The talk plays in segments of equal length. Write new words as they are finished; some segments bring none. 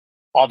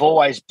I've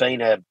always been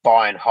a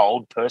buy and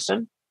hold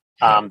person.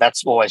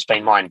 That's always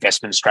been my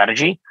investment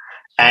strategy.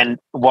 And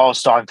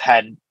whilst I've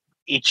had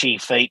itchy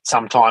feet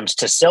sometimes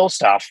to sell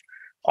stuff,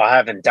 I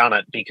haven't done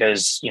it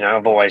because,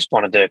 I've always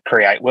wanted to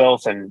create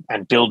wealth and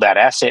build that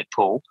asset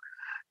pool,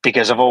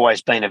 because I've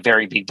always been a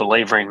very big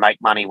believer in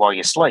make money while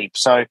you sleep.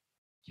 So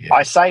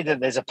I say that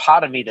there's a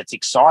part of me that's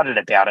excited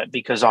about it,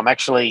 because I'm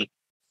actually,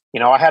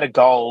 I had a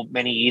goal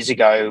many years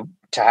ago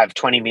to have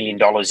 $20 million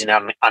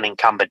in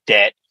unencumbered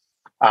debt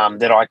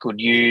that I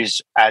could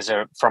use I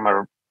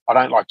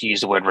don't like to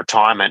use the word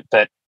retirement,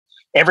 but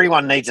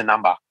everyone needs a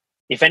number.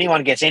 If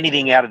anyone gets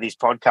anything out of this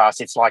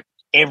podcast, it's like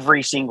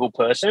every single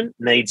person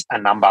needs a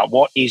number.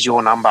 What is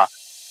your number?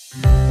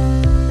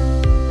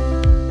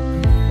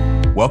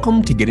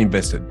 Welcome to Get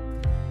Invested,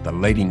 the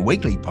leading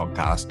weekly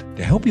podcast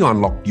to help you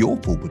unlock your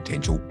full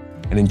potential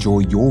and enjoy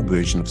your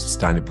version of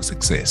sustainable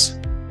success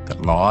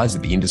that lies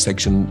at the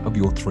intersection of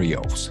your three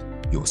L's: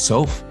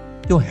 yourself,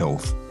 your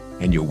health,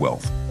 and your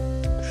wealth.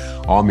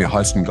 I'm your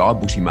host and guide,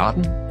 Bushy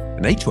Martin,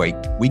 and each week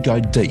we go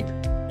deep,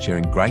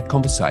 sharing great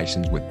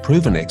conversations with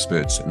proven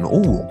experts in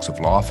all walks of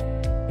life,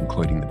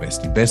 including the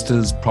best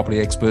investors, property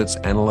experts,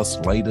 analysts,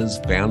 leaders,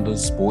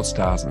 founders, sports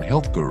stars, and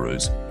health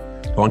gurus,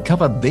 to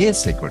uncover their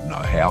secret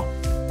know-how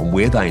on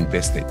where they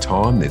invest their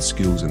time, their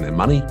skills, and their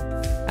money,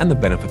 and the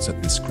benefits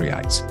that this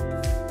creates.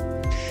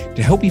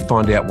 To help you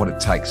find out what it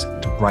takes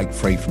to break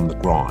free from the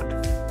grind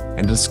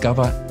and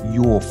discover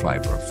your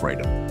flavour of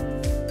freedom,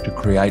 to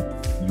create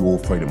your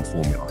freedom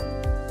formula.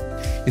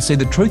 You see,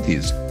 the truth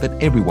is that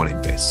everyone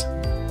invests.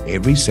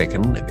 Every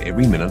second of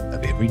every minute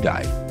of every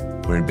day,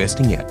 we're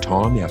investing our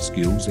time, our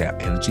skills, our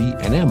energy,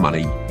 and our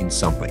money in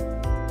something.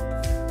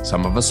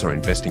 Some of us are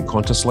investing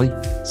consciously,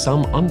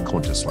 some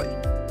unconsciously,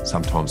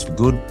 sometimes for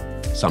good,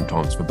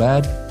 sometimes for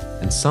bad,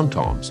 and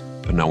sometimes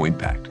for no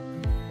impact.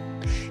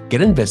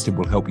 Get Invested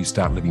will help you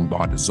start living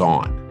by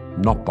design,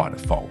 not by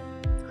default.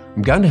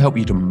 I'm going to help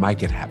you to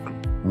make it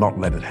happen, not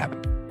let it happen.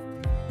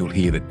 You'll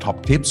hear the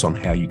top tips on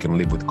how you can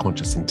live with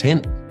conscious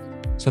intent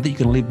so that you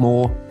can live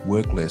more,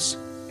 work less,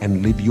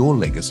 and live your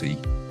legacy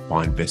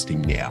by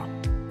investing now.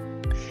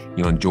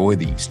 You'll enjoy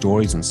the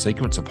stories and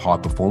secrets of high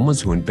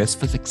performers who invest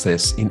for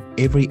success in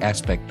every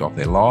aspect of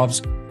their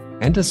lives,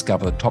 and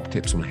discover the top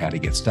tips on how to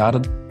get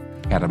started,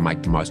 how to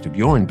make the most of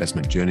your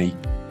investment journey,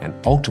 and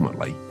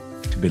ultimately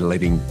to be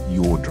living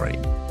your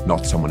dream,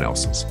 not someone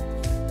else's.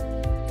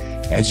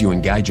 As you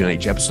engage in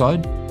each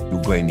episode,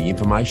 you'll glean the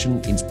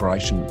information,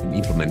 inspiration, and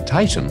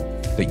implementation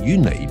that you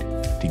need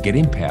to get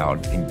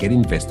empowered and get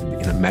invested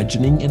in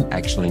imagining and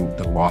actioning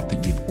the life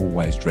that you've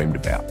always dreamed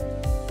about.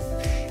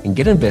 And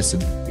Get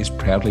Invested is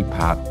proudly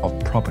part of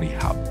Property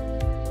Hub,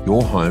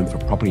 your home for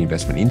property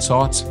investment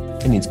insights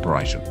and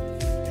inspiration.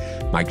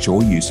 Make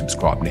sure you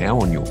subscribe now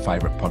on your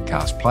favourite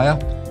podcast player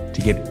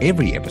to get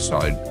every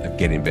episode of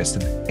Get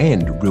Invested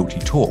and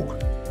Realty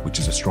Talk, which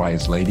is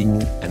Australia's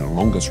leading and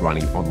longest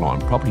running online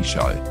property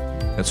show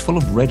that's full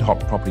of red-hot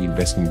property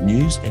investing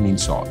news and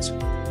insights,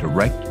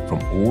 direct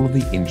from all of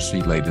the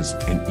industry leaders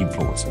and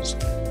influencers.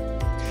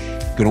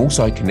 You can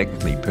also connect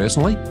with me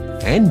personally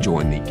and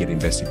join the Get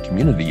Invested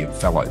community of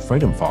fellow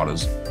freedom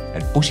fighters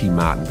at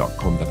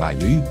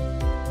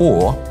bushymartin.com.au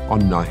or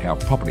on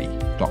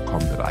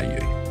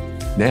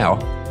knowhowproperty.com.au. Now,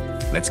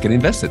 let's get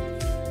invested.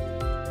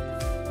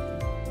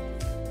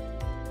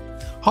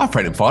 Hi,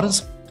 freedom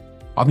fighters.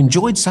 I've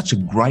enjoyed such a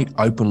great,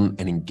 open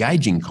and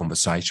engaging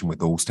conversation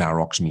with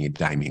All-Star Auctioneer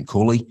Damien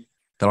Cooley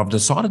that I've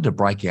decided to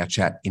break our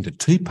chat into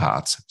two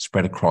parts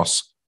spread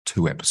across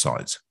 2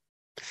 episodes.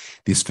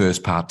 This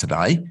first part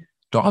today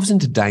dives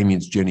into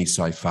Damien's journey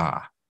so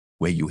far,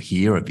 where you'll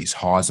hear of his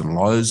highs and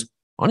lows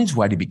on his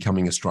way to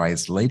becoming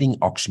Australia's leading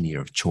auctioneer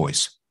of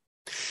choice.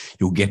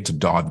 You'll get to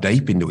dive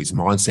deep into his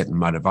mindset and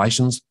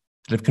motivations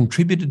that have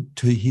contributed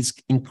to his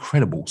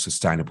incredible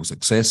sustainable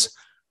success,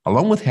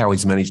 along with how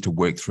he's managed to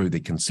work through the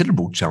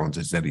considerable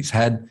challenges that he's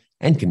had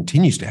and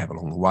continues to have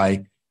along the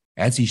way,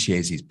 as he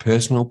shares his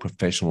personal,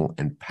 professional,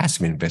 and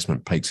passive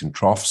investment peaks and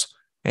troughs.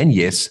 And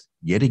yes,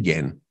 yet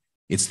again,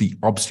 it's the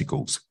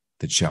obstacles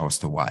that show us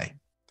the way.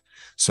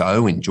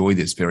 So enjoy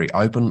this very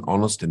open,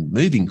 honest, and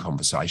moving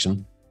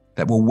conversation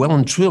that will well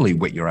and truly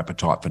whet your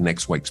appetite for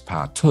next week's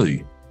part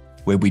 2,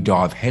 where we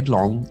dive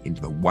headlong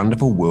into the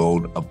wonderful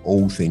world of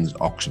all things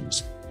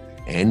auctions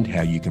and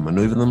how you can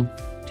maneuver them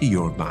to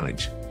your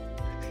advantage.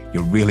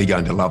 You're really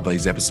going to love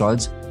these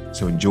episodes,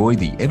 so enjoy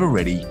the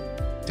ever-ready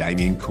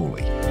Damien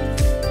Cooley.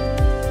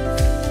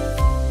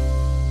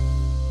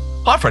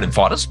 Hi, freedom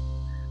fighters.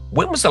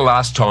 When was the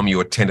last time you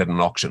attended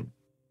an auction?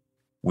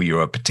 Were you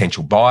a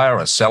potential buyer,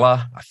 a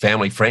seller, a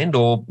family friend,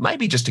 or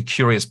maybe just a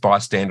curious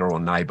bystander or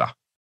neighbour?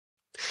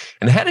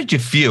 And how did you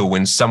feel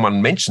when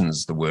someone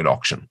mentions the word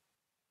auction?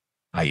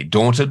 Are you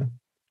daunted?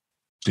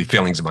 Do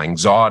feelings of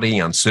anxiety,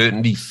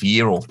 uncertainty,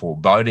 fear, or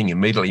foreboding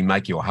immediately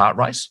make your heart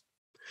race?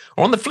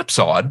 Or on the flip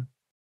side,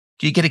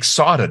 do you get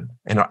excited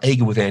and are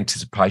eager with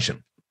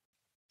anticipation?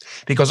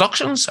 Because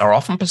auctions are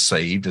often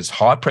perceived as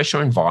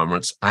high-pressure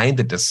environments aimed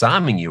at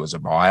disarming you as a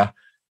buyer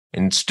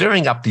and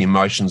stirring up the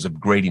emotions of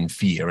greed and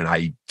fear in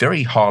a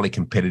very highly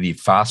competitive,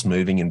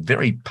 fast-moving and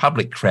very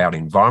public crowd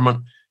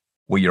environment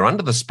where you're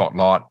under the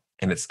spotlight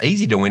and it's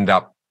easy to end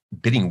up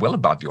bidding well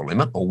above your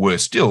limit, or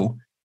worse still,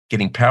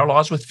 getting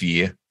paralysed with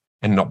fear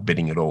and not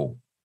bidding at all.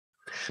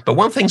 But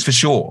one thing's for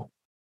sure,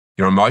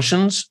 your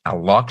emotions are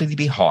likely to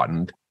be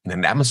heightened in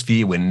an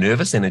atmosphere where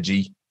nervous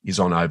energy is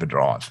on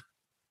overdrive.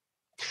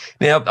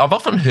 Now, I've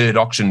often heard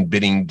auction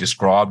bidding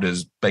described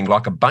as being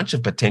like a bunch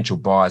of potential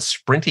buyers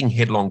sprinting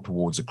headlong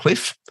towards a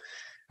cliff,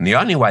 and the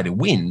only way to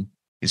win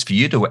is for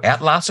you to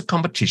outlast a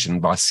competition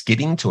by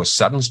skidding to a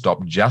sudden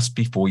stop just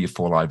before you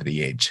fall over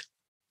the edge.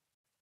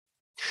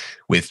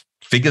 With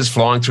figures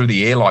flying through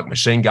the air like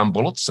machine gun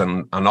bullets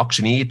and an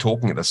auctioneer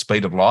talking at the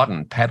speed of light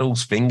and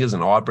paddles, fingers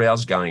and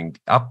eyebrows going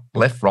up,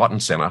 left, right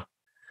and centre,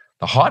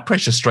 the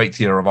high-pressure street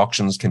theatre of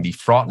auctions can be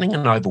frightening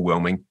and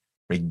overwhelming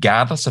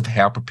regardless of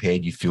how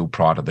prepared you feel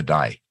prior to the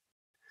day.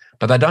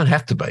 But they don't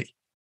have to be.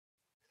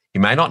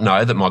 You may not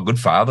know that my good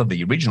father,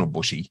 the original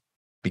Bushy,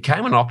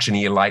 became an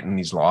auctioneer late in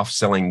his life,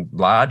 selling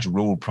large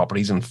rural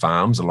properties and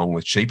farms along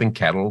with sheep and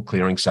cattle,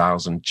 clearing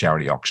sales and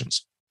charity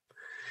auctions.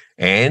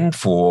 And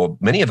for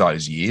many of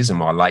those years in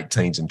my late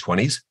teens and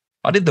 20s,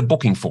 I did the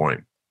booking for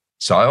him.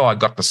 So I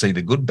got to see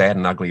the good, bad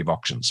and ugly of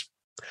auctions.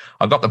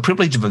 I got the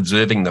privilege of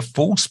observing the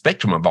full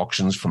spectrum of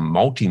auctions from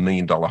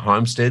multi-million dollar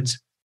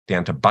homesteads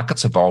down to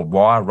buckets of old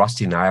wire,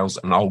 rusty nails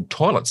and old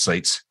toilet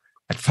seats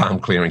at farm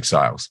clearing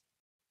sales.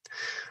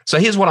 So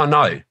here's what I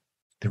know.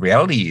 The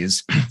reality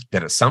is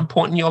that at some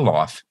point in your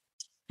life,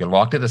 you're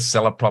likely to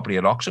sell a property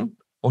at auction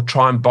or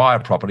try and buy a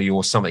property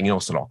or something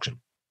else at auction.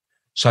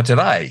 So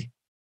today,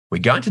 we're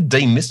going to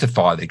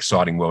demystify the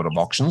exciting world of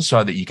auctions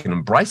so that you can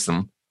embrace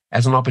them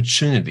as an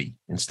opportunity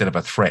instead of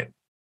a threat.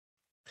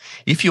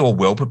 If you're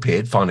well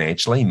prepared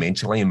financially,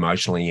 mentally,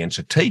 emotionally, and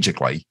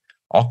strategically,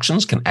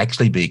 auctions can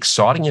actually be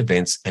exciting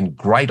events and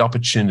great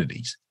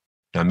opportunities,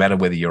 no matter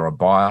whether you're a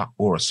buyer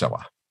or a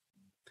seller.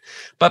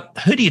 But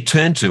who do you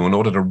turn to in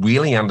order to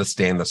really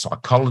understand the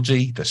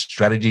psychology, the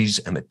strategies,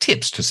 and the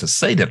tips to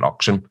succeed at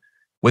auction,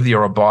 whether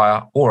you're a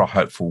buyer or a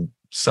hopeful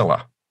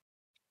seller?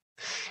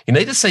 You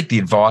need to seek the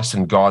advice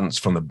and guidance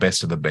from the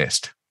best of the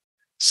best,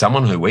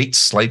 someone who eats,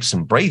 sleeps,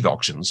 and breathes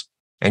auctions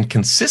and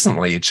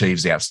consistently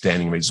achieves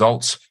outstanding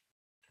results.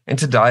 And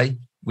today,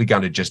 we're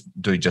going to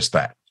do just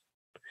that.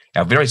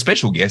 Our very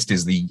special guest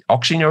is the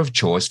auctioneer of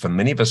choice for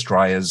many of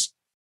Australia's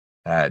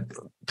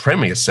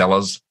premier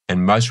sellers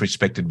and most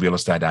respected real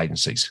estate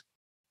agencies.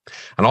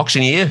 An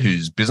auctioneer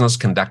whose business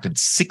conducted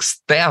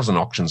 6,000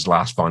 auctions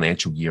last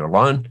financial year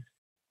alone,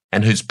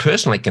 and who's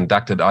personally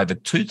conducted over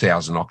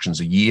 2,000 auctions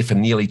a year for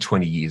nearly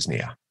 20 years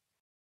now.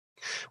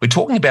 We're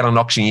talking about an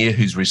auctioneer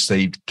who's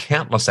received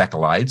countless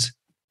accolades,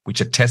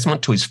 which are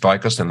testament to his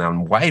focus and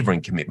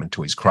unwavering commitment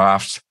to his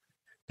crafts,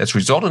 that's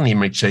resulted in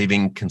him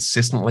achieving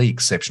consistently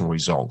exceptional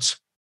results.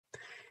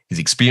 His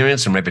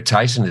experience and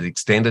reputation has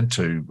extended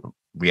to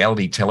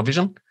reality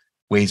television,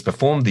 where he's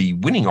performed the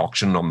winning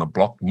auction on the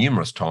block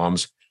numerous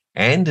times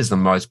and is the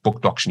most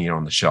booked auctioneer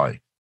on the show.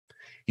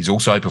 He's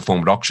also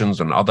performed auctions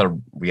on other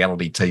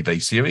reality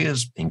TV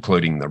series,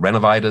 including The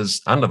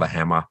Renovators, Under the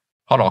Hammer,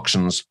 Hot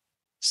Auctions,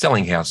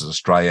 Selling Houses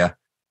Australia,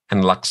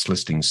 and Lux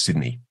Listings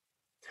Sydney.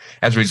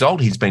 As a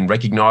result, he's been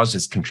recognised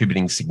as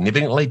contributing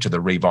significantly to the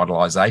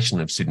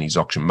revitalisation of Sydney's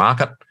auction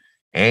market,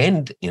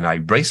 and in a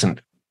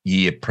recent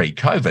year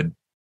pre-COVID,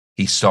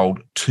 he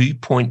sold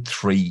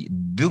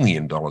 $2.3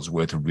 billion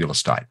worth of real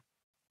estate.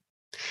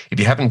 If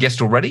you haven't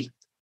guessed already,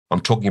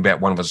 I'm talking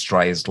about one of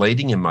Australia's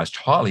leading and most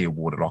highly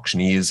awarded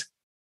auctioneers,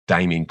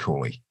 Damien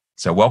Cooley.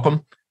 So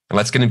welcome, and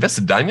let's get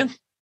invested, Damien.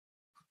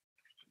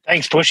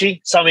 Thanks,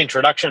 Bushy. Some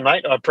introduction,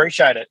 mate. I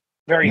appreciate it.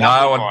 Very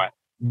humble.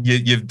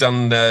 You've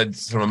done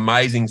some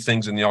amazing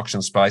things in the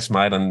auction space,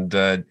 mate. And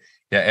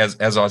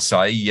as I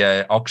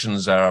say,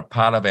 auctions are a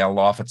part of our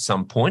life at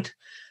some point.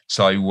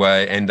 So,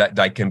 and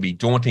they can be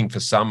daunting for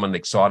some and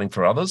exciting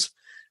for others.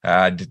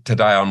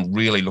 Today, I'm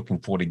really looking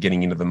forward to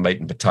getting into the meat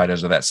and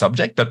potatoes of that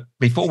subject. But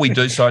before we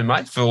do so,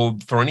 mate,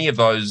 for any of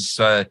those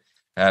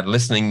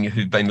listening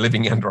who've been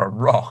living under a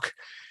rock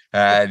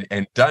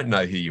and don't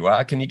know who you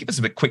are, can you give us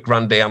a quick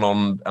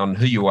rundown on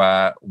who you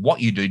are, what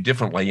you do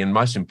differently, and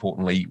most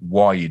importantly,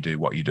 why you do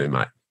what you do,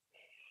 mate?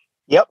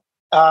 Yep.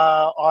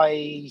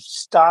 I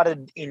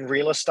started in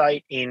real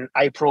estate in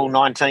April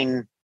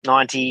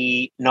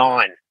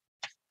 1999,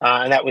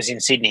 and that was in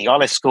Sydney. I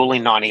left school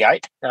in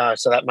 98,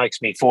 so that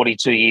makes me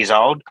 42 years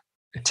old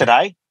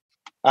today.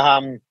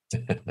 In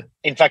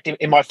fact,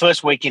 in my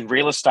first week in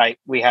real estate,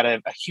 we had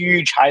a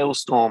huge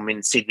hailstorm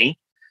in Sydney,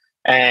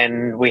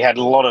 and we had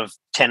a lot of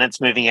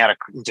tenants moving out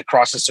into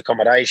crisis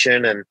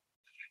accommodation, and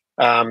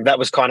that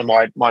was kind of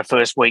my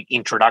first week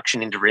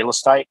introduction into real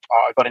estate.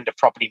 I got into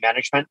property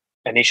management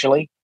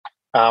initially.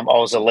 I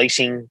was a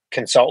leasing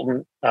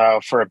consultant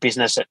for a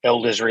business at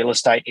Elders Real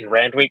Estate in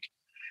Randwick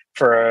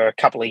for a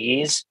couple of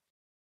years.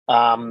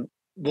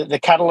 The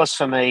catalyst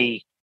for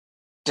me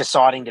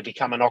deciding to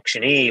become an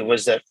auctioneer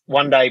was that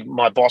one day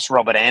my boss,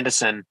 Robert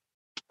Anderson,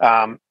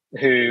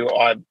 who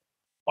I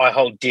I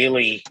hold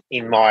dearly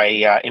in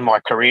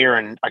my career,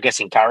 and I guess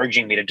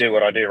encouraging me to do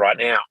what I do right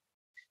now,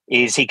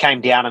 is he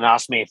came down and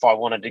asked me if I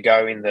wanted to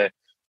go in the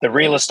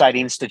Real Estate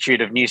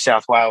Institute of New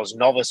South Wales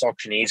novice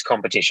auctioneers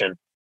competition.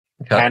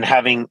 Okay. And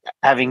having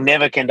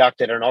never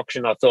conducted an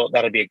auction, I thought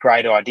that'd be a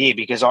great idea,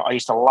 because I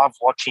used to love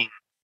watching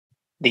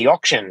the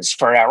auctions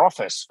for our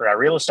office, for our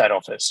real estate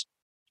office.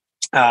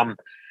 In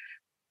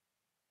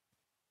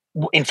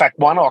fact,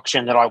 one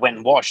auction that I went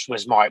and watched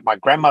was my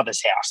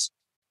grandmother's house.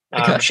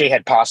 Okay.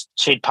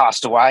 She'd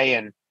passed away,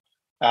 and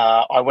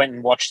I went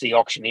and watched the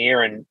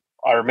auctioneer, and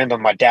I remember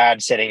my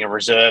dad setting a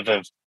reserve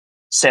of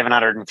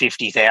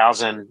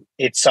 750,000.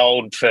 It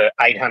sold for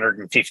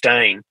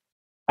 815.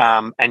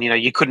 And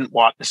you couldn't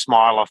wipe the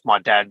smile off my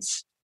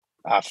dad's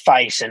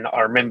face. And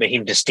I remember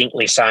him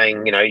distinctly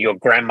saying, your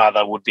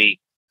grandmother would be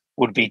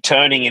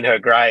turning in her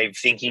grave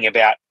thinking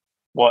about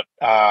what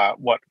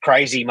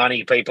crazy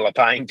money people are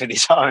paying for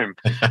this home.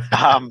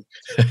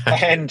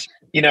 And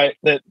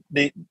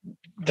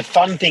the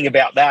fun thing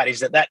about that is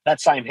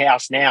that same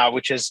house now,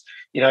 which is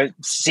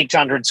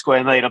 600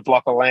 square metre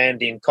block of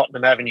land in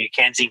Cottenham Avenue,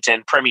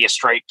 Kensington, Premier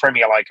Street,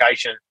 premier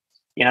location,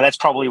 that's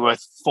probably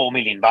worth $4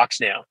 million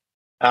now,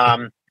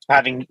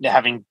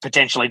 having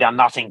potentially done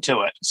nothing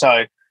to it.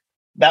 So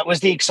that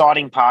was the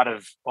exciting part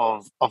of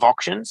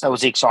auctions. That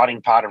was the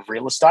exciting part of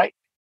real estate.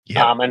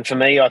 Yep. And for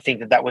me, I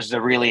think that was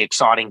the really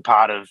exciting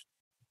part of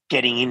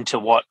getting into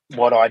what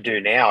I do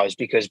now, is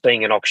because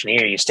being an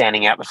auctioneer, you're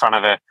standing in front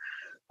of a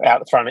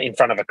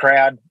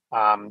crowd.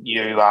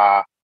 You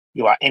are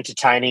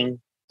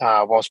entertaining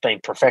whilst being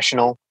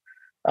professional.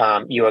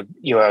 You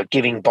are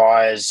giving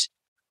buyers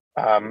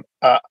a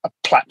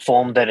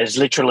platform that is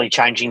literally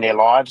changing their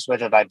lives,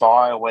 whether they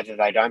buy or whether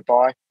they don't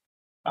buy.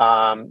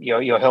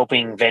 You're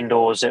helping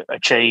vendors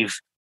achieve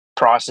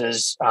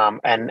prices,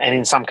 and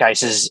in some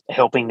cases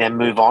helping them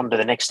move on to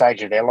the next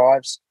stage of their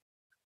lives.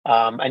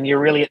 And you're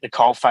really at the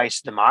coalface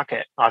of the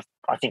market. I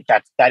think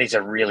that is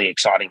a really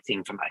exciting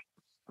thing for me.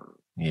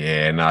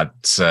 Yeah, no,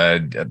 it's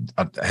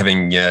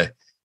having been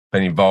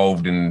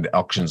involved in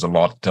auctions a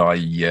lot,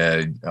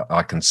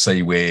 I can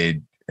see where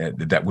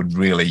that would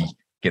really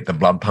get the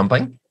blood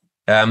pumping.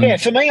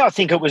 For me, I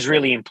think it was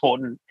really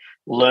important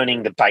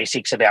learning the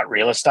basics about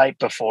real estate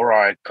before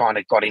I kind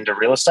of got into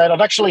real estate.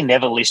 I've actually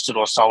never listed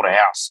or sold a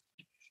house,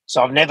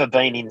 so I've never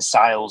been in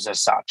sales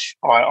as such.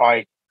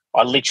 I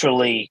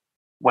literally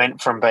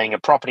went from being a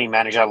property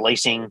manager,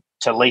 leasing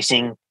to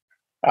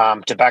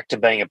back to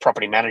being a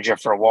property manager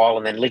for a while,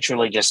 and then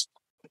literally just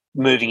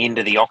moving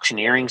into the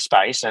auctioneering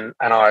space, and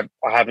I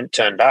haven't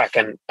turned back.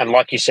 And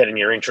like you said in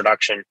your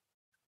introduction,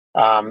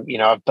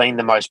 I've been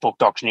the most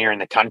booked auctioneer in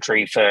the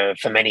country for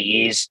many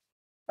years.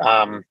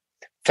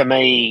 For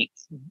me,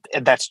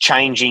 that's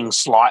changing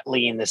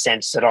slightly in the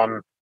sense that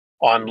I'm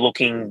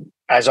looking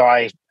as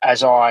I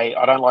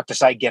don't like to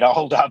say get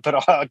older,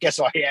 but I guess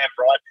I am,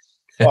 right?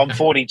 I'm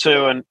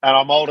 42 and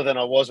I'm older than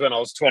I was when I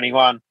was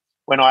 21,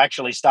 when I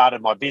actually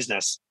started my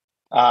business.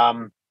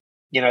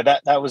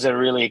 That was a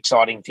really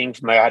exciting thing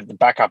for me. I had the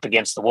back up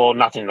against the wall,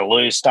 nothing to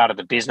lose, started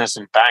the business,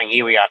 and bang,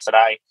 here we are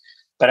today.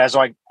 But as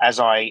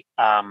I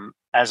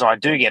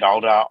do get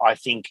older, I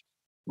think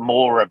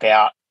more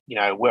about,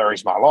 where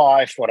is my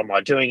life? What am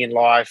I doing in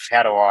life?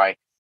 How do I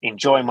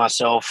enjoy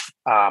myself?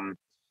 I've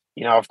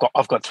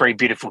got 3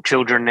 beautiful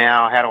children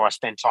now. How do I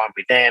spend time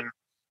with them?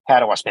 How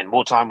do I spend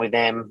more time with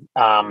them?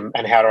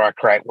 And how do I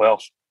create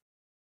wealth?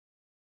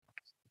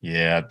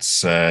 Yeah,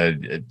 it's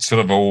it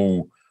sort of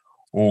all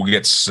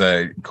gets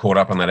caught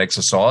up in that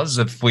exercise.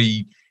 If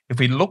we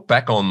look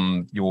back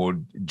on your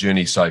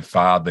journey so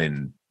far,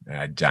 then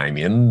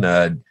Damien,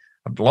 I'd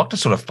like to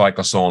sort of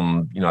focus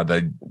on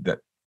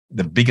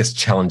the biggest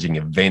challenging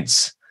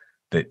events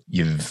that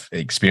you've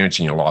experienced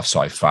in your life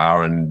so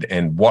far,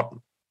 and what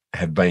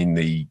have been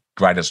the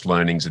greatest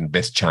learnings and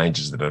best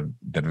changes that have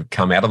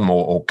come out of them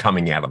or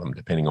coming out of them,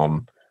 depending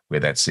on where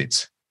that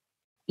sits.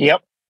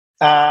 Yep.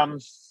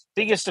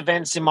 Biggest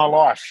events in my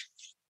life.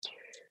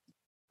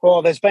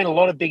 Well, there's been a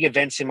lot of big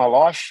events in my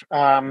life.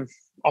 I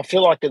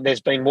feel like that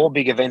there's been more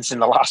big events in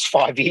the last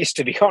 5 years,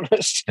 to be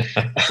honest,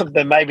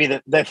 than maybe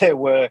that there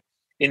were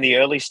in the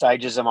early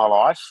stages of my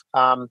life.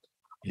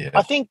 Yeah.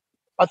 I think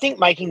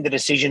making the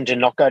decision to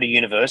not go to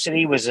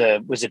university was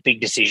a big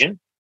decision.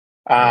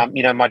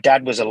 My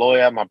dad was a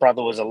lawyer, my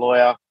brother was a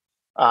lawyer.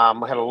 We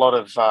had a lot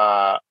of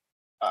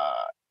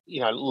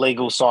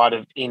legal side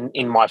of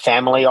in my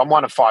family. I'm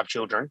one of 5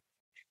 children.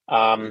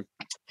 My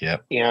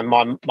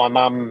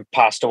mum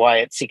passed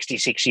away at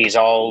 66 years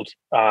old.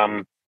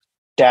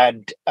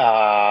 Dad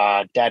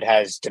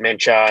has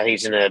dementia.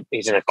 He's in a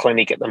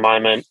clinic at the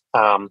moment.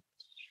 I'm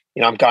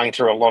going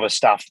through a lot of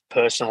stuff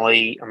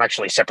personally. I'm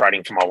actually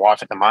separating from my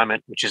wife at the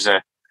moment, which is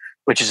a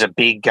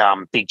big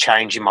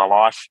change in my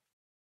life.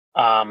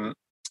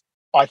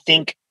 I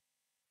think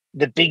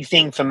the big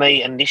thing for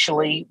me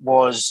initially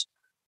was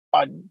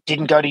I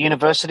didn't go to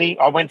university.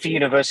 I went for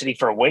university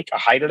for a week. I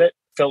hated it.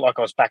 Felt like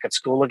I was back at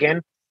school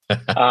again.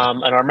 And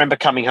I remember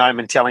coming home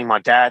and telling my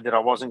dad that I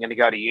wasn't going to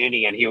go to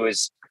uni, and he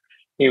was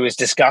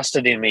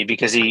disgusted in me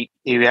because he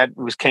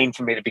was keen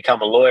for me to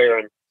become a lawyer.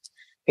 And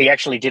he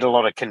actually did a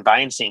lot of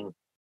conveyancing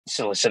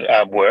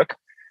work.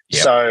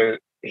 Yep. So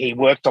he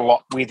worked a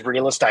lot with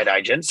real estate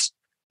agents.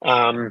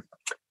 But,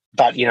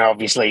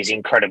 obviously he's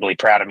incredibly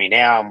proud of me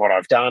now and what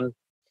I've done.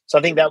 So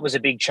I think that was a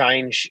big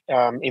change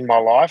in my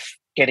life,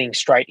 getting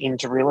straight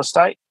into real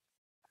estate.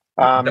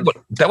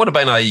 That would have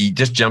been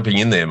just jumping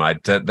in there,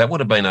 mate. That would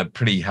have been a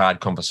pretty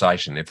hard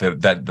conversation if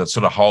the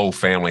sort of whole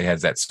family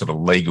has that sort of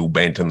legal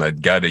bent and they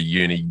go to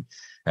uni,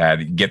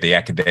 get the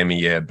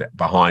academia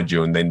behind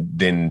you, and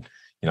then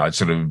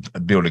sort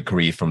of build a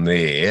career from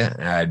there.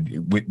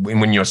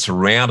 When you're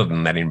surrounded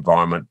in that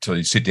environment,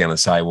 to sit down and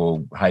say,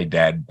 "Well, hey,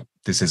 Dad,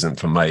 this isn't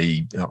for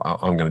me.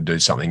 I'm going to do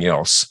something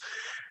else."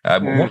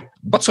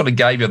 What sort of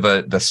gave you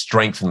the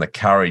strength and the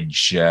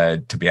courage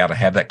to be able to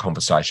have that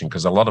conversation?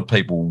 Because a lot of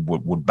people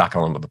would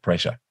buckle under the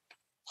pressure.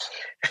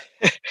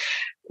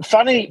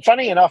 Funny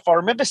enough, I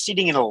remember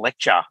sitting in a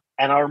lecture,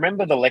 and I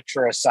remember the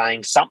lecturer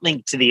saying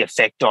something to the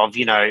effect of,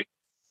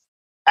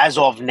 as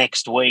of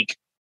next week,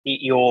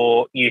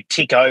 you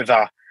tick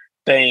over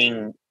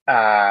being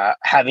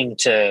having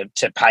to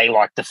pay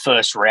like the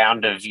first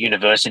round of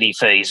university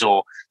fees,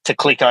 or to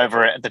click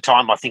over at the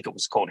time, I think it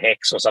was called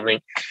HEX or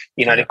something,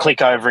 to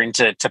click over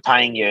into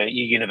paying your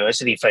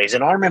university fees.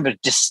 And I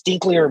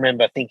distinctly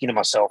remember thinking to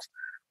myself,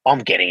 I'm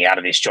getting out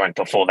of this joint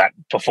before that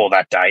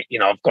date.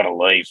 I've got to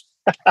leave.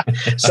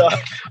 So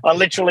I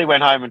literally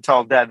went home and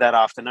told Dad that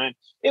afternoon.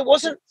 It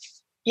wasn't,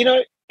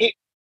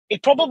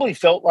 it probably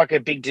felt like a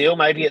big deal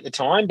maybe at the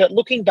time, but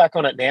looking back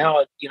on it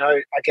now,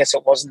 I guess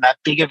it wasn't that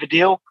big of a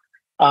deal.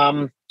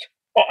 I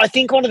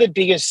think one of the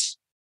biggest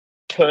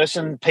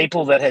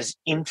people that has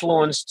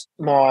influenced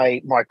my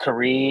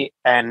career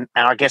and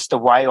I guess the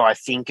way I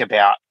think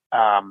about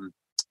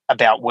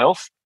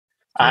wealth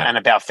and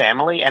about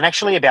family, and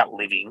actually about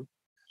living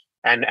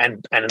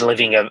and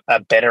living a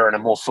better and a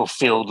more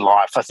fulfilled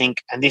life, I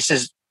think. And this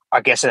is,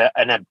 I guess, a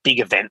big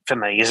event for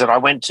me, is that I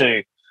went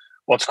to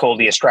what's called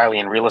the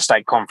Australian Real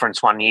Estate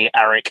Conference one year,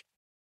 ARIC,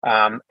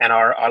 and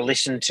I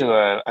listened to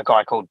a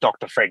guy called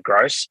Dr. Fred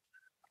Gross.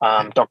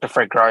 Dr.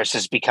 Fred Gross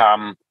has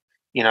become,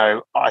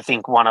 I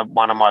think one of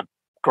my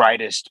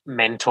greatest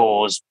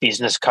mentors,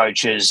 business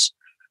coaches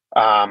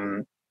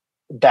that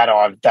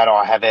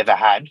I have ever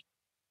had,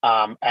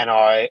 and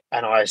I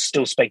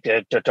still speak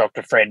to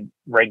Dr. Fred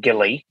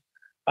regularly.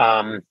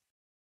 I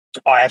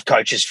have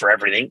coaches for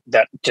everything.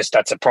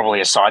 That's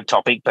probably a side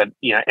topic, but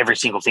every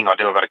single thing I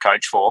do, I've got a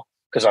coach for,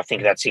 because I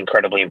think that's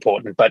incredibly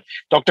important. But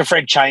Dr.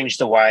 Fred changed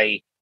the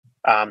way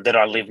that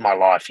I live my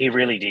life. He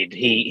really did.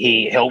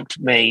 He helped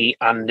me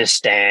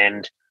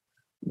understand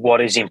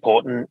what is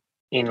important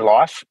in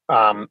life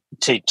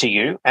to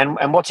you,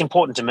 and what's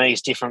important to me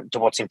is different to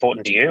what's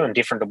important to you, and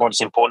different to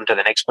what's important to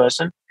the next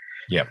person.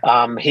 Yeah.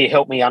 He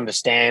helped me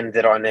understand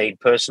that I need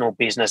personal,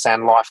 business,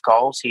 and life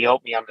goals. He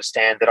helped me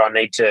understand that I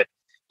need to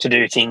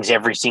do things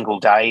every single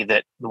day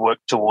that work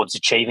towards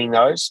achieving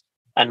those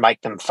and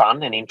make them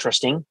fun and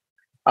interesting.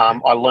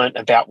 I learned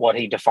about what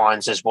he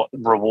defines as what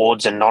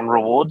rewards and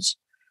non-rewards.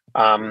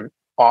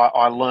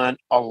 I learned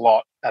a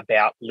lot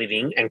about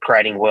living and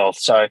creating wealth.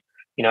 So,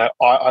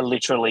 I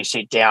literally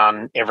sit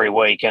down every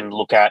week and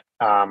look at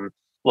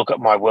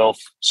my wealth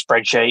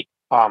spreadsheet.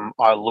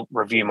 I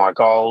review my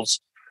goals.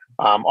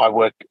 I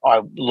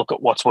look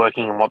at what's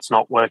working and what's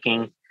not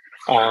working.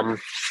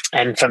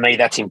 And for me,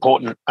 that's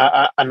important.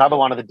 Another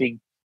one of the big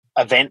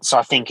events,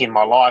 I think, in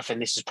my life,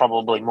 and this is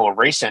probably more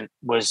recent,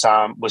 was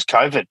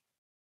COVID.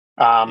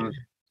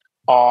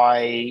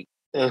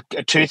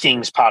 Two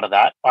things part of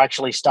that. I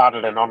actually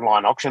started an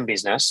online auction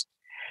business,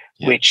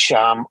 which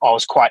I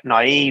was quite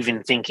naive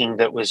in thinking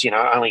that was,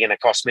 only going to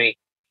cost me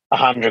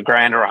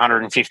 $100,000 or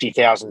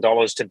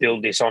 $150,000 to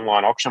build this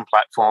online auction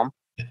platform.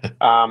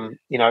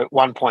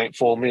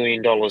 $1.4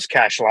 million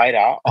cash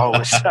later, I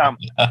was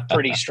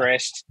pretty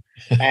stressed,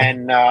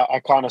 and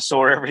I kind of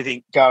saw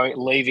everything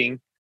leaving.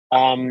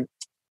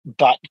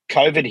 But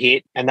COVID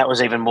hit, and that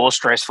was even more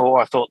stressful.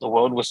 I thought the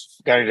world was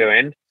going to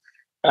end.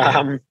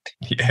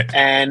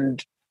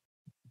 And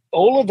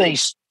all of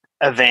these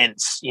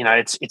events,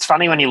 it's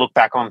funny when you look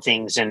back on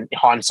things, and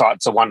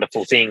hindsight's a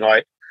wonderful thing.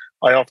 I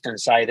often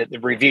say that the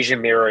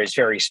revision mirror is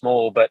very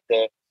small, but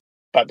the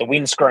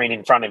windscreen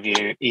in front of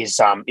you is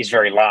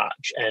very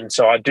large. And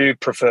so I do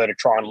prefer to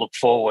try and look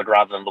forward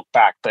rather than look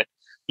back. But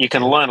you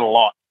can learn a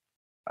lot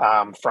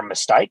from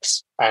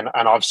mistakes, and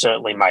I've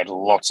certainly made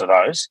lots of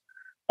those.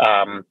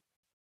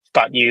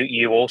 But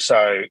you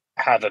also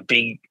have a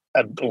big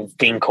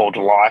thing called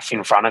life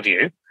in front of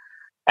you.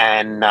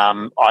 And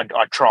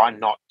I try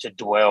not to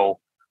dwell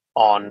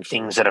on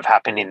things that have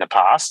happened in the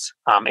past.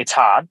 It's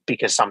hard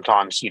because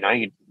sometimes,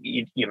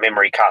 your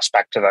memory casts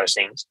back to those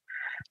things.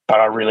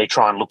 But I really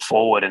try and look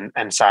forward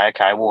and say,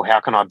 okay, well, how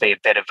can I be a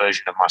better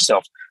version of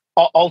myself?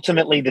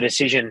 Ultimately, the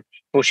decision,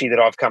 Bushy, that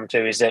I've come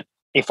to is that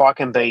if I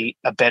can be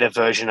a better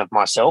version of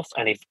myself,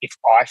 and if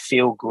I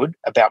feel good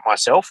about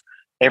myself,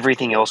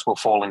 everything else will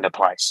fall into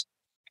place.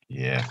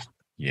 Yeah.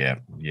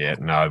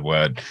 No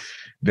word.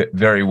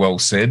 Very well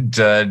said.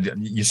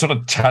 You sort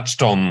of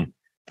touched on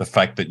the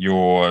fact that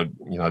you're,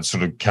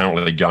 sort of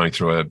currently going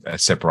through a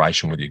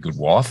separation with your good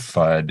wife.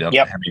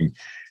 Yep.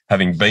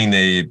 Having been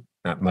there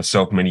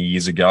myself many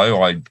years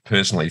ago, I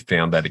personally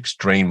found that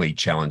extremely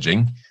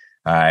challenging.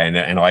 And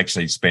I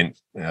actually spent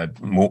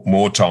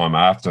more time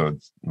after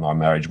my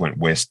marriage went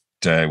west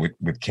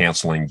with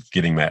counselling,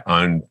 getting my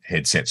own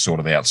headset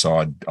sorted out,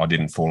 so I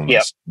didn't fall into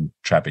this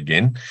trap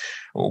again.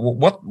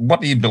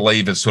 What do you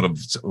believe has sort of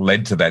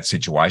led to that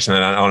situation?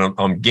 And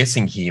I'm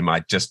guessing here,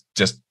 mate, just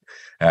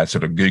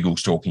sort of Google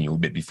stalking you a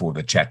bit before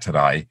the chat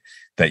today,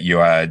 that you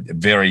are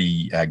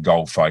very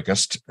goal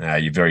focused.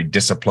 You're very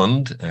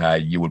disciplined.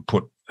 You would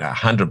put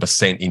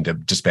 100% into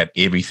just about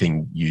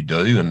everything you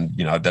do, and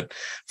that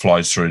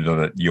flows through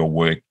to your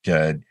work.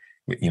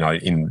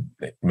 In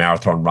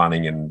marathon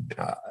running and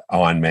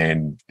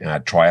Ironman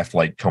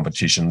triathlete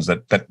competitions,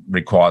 that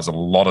requires a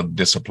lot of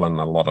discipline,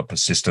 a lot of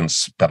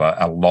persistence, but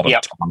a lot of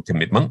time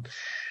commitment.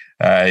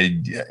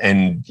 And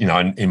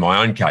in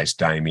my own case,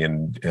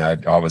 Damien,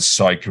 I was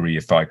so career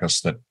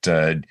focused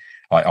that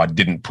I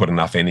didn't put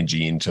enough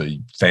energy into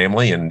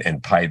family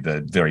and paid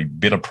the very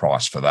bitter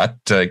price for that.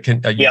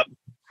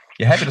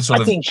 You happy to sort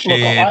of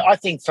share? Look,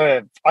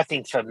 I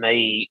think for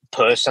me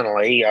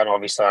personally, and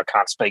obviously I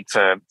can't speak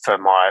for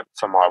my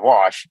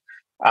wife,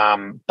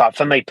 but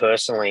for me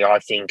personally, I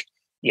think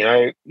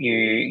you're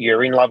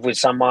in love with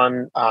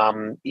someone.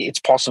 It's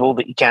possible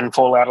that you can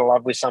fall out of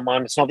love with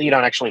someone. It's not that you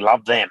don't actually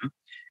love them.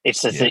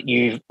 It's just that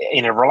you,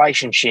 in a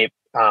relationship,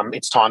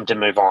 it's time to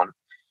move on.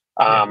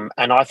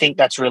 And I think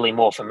that's really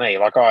more for me.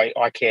 Like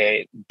I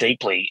care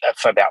deeply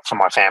for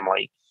my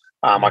family.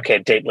 I care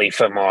deeply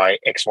for my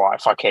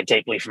ex-wife. I care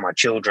deeply for my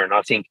children.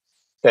 I think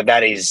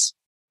that is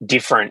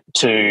different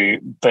to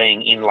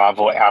being in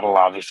love or out of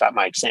love, if that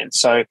makes sense.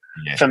 So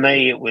for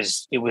me, it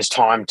was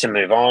time to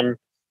move on.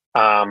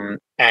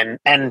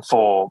 And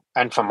for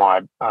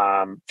my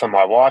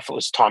wife, it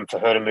was time for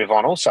her to move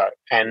on also.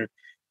 And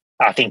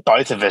I think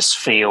both of us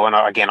feel, and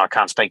again, I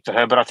can't speak for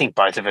her, but I think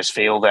both of us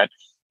feel that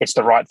it's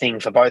the right thing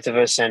for both of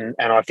us, and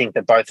I think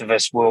that both of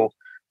us will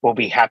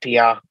be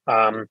happier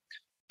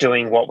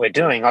doing what we're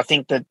doing. I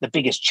think that the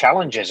biggest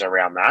challenges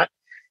around that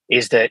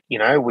is that,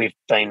 we've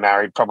been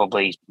married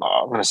probably,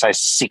 I'm going to say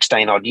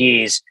 16 odd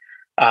years,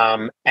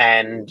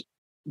 and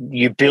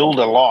you build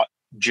a lot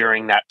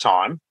during that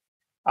time,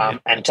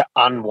 and to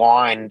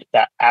unwind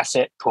that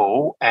asset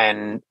pool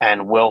and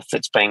wealth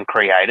that's been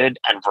created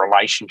and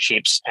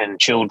relationships and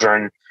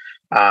children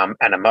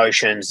and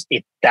emotions,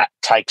 that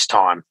takes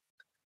time.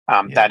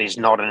 That is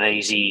not an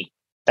easy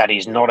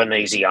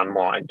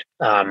unwind.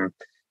 And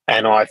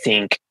I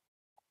think,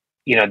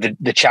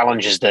 the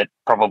challenges that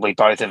probably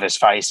both of us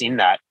face in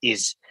that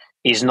is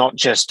not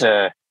just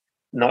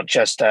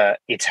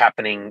it's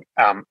happening,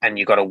 and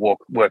you've got to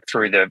work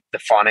through the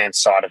finance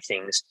side of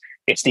things.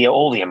 It's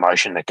all the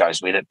emotion that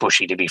goes with it,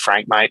 Bushy, to be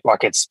frank, mate.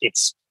 Like it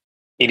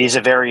is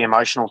a very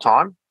emotional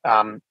time.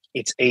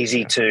 It's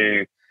easy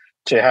to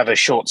have a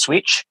short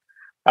switch.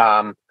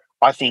 I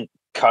think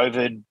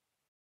COVID,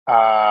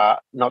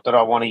 not that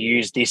I want to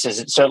use this as,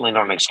 it's certainly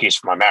not an excuse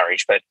for my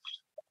marriage, but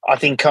I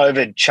think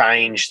COVID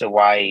changed the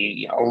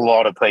way a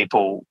lot of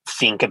people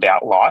think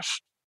about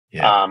life.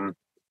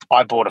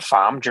 I bought a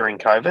farm during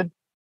COVID.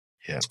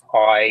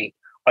 I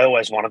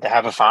always wanted to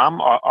have a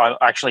farm. I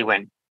actually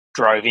went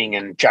droving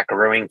and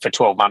jackarooing for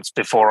 12 months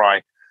before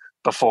I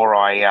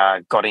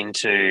got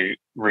into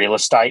real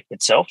estate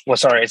itself. Well,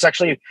 sorry,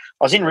 I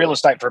was in real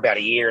estate for about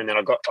a year, and then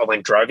I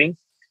went droving.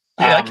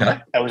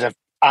 It was an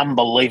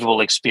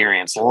unbelievable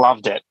experience.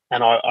 Loved it,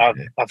 and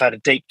I've had a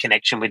deep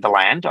connection with the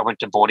land. I went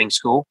to boarding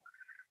school.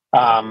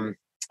 A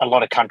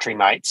lot of country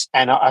mates,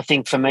 and I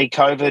think for me,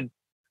 COVID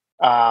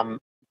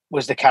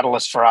was the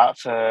catalyst for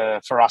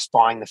us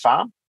buying the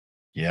farm.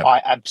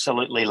 I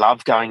absolutely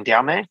love going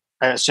down there.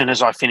 As soon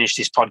as I finish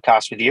this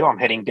podcast with you, I'm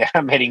heading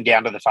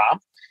down to the farm,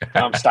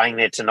 and I'm staying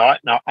there tonight,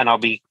 and I'll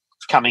be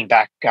coming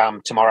back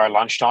tomorrow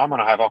lunchtime,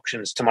 and I have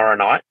auctions tomorrow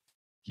night.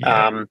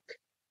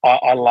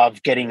 I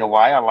love getting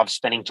away. I love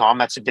spending time.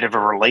 That's a bit of a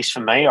release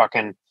for me. I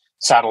can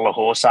saddle a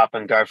horse up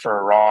and go for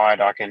a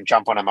ride. I can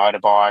jump on a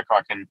motorbike.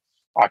 I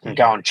can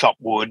go and chop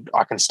wood.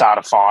 I can start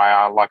a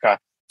fire.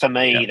 For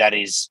me, that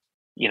is,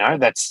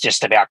 that's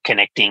just about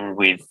connecting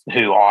with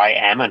who I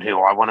am and who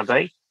I want to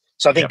be.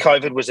 So I think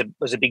COVID was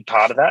a big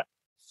part of that.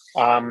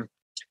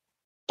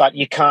 But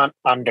you can't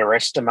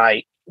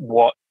underestimate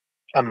what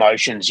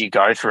emotions you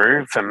go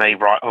through. For me,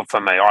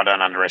 I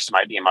don't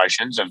underestimate the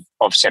emotions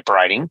of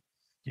separating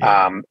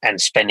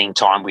and spending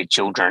time with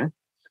children.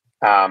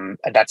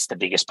 That's the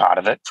biggest part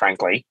of it,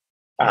 frankly.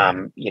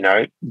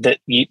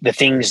 The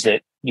things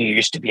that you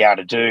used to be able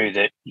to do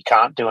that you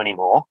can't do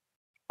anymore,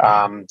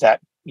 that,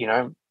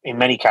 in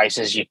many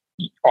cases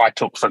I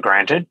took for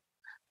granted.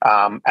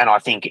 And I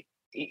think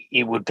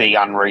it would be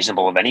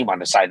unreasonable of anyone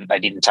to say that they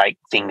didn't take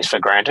things for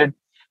granted.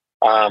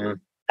 And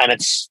I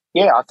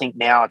think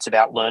now it's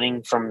about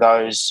learning from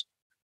that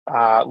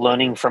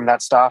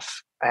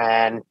stuff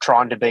and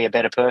trying to be a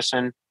better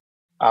person,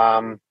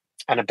 and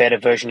a better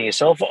version of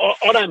yourself.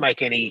 I don't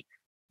make any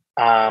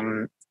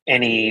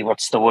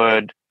what's the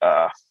word?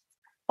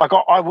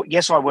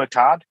 yes, I worked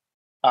hard,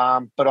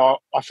 but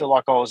I feel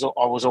like I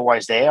was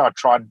always there. I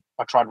tried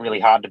really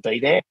hard to be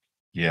there.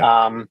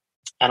 Yeah.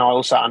 And I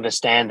also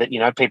understand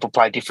that people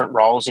play different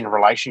roles in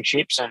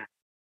relationships,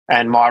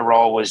 and my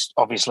role was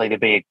obviously to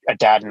be a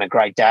dad and a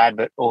great dad,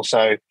 but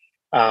also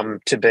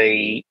to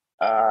be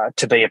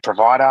a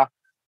provider,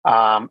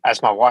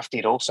 as my wife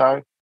did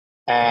also.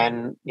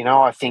 And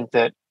I think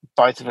that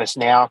both of us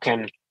now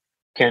can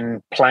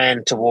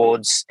plan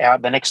towards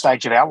the next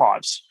stage of our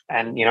lives.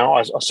 And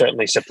I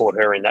certainly support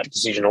her in that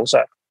decision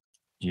also.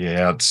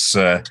 Yeah, it's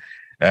a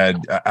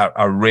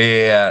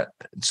rare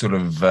sort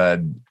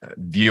of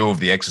view of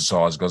the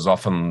exercise, because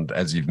often,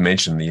 as you've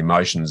mentioned, the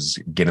emotions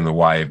get in the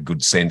way of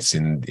good sense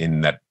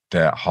in that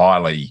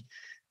highly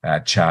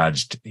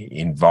charged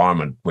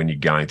environment when you're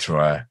going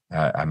through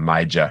a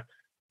major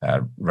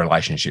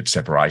relationship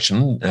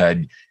separation.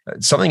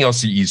 Something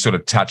else that you sort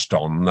of touched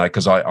on,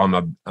 because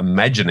I'm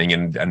imagining,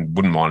 and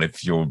wouldn't mind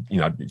if you'll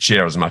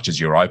share as much as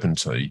you're open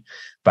to,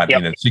 but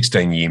Yep. in a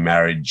 16-year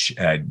marriage,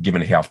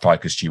 given how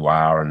focused you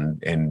are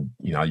and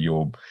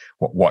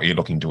what you're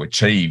looking to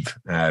achieve,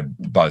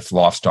 both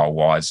lifestyle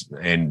wise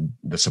and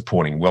the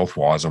supporting wealth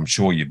wise, I'm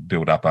sure you've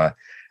built up a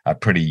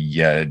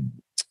pretty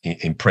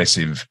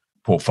impressive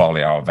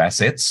portfolio of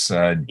assets.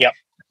 Yep.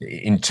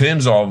 In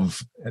terms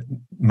of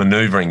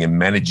manoeuvring and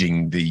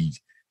managing the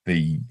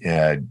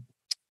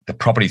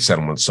property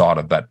settlement side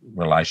of that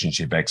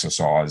relationship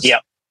exercise,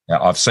 Yep.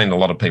 I've seen a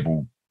lot of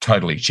people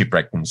totally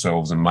shipwreck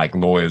themselves and make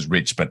lawyers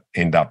rich, but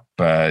end up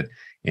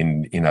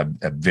in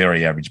a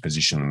very average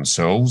position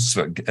themselves.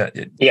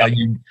 Yep. Are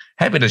you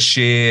happy to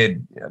share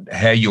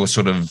how you're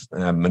sort of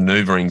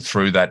manoeuvring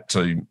through that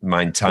to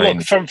maintain?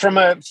 Look, from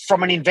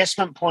an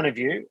investment point of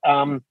view,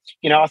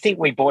 I think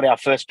we bought our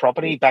first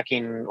property back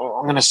in,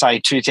 I'm going to say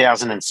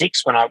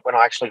 2006 when I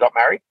actually got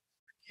married.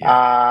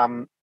 Yeah.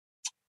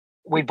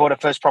 We bought a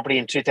first property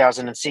in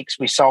 2006.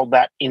 We sold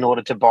that in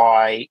order to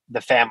buy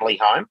the family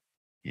home.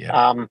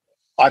 Yeah.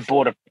 I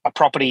bought a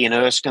property in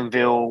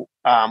Erskineville,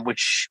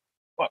 which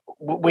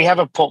we have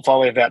a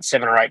portfolio of about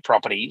 7 or 8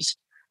 properties.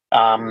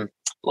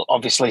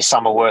 Obviously,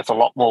 some are worth a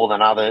lot more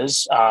than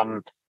others.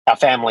 Our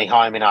family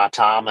home in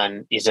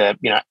Artarmon is a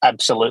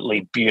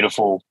absolutely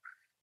beautiful.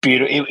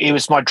 It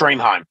was my dream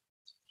home.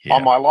 Yeah.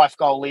 On my life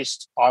goal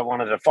list, I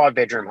wanted a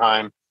 5-bedroom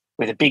home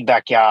with a big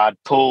backyard,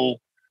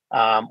 pool,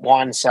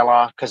 wine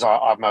cellar, because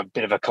I'm a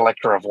bit of a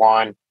collector of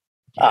wine.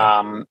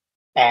 Yeah.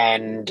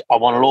 And I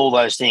wanted all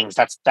those things.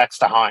 That's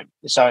the home.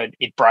 So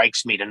it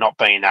breaks me to not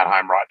be in that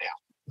home right now.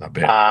 I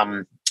bet.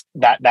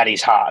 That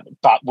is hard.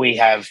 But we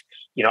have,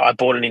 I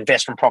bought an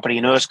investment property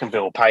in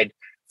Erskineville, paid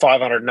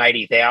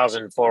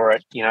 $580,000 for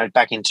it,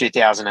 back in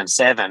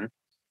 2007,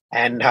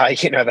 and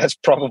that's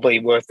probably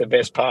worth the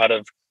best part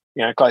of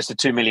close to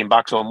 $2 million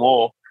or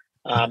more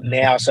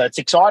now. So it's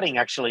exciting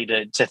actually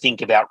to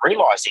think about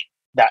realizing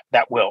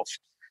that wealth.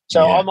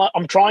 So Yeah.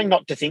 I'm trying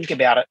not to think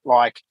about it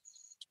like,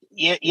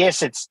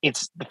 yes, it's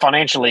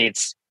financially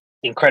it's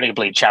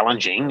incredibly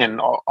challenging, and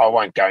I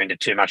won't go into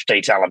too much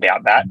detail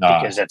about that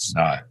because it's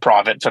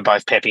private for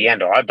both Peppy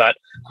and I. But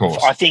Of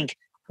course. I think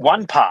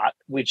one part,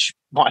 which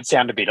might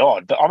sound a bit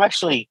odd, but I'm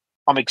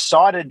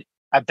excited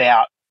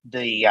about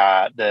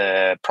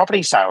the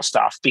property sale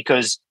stuff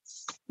because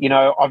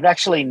I've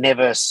actually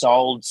never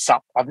sold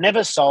something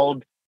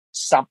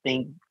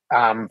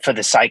for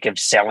the sake of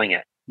selling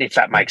it, if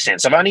that makes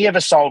sense. I've only ever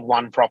sold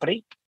one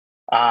property.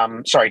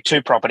 2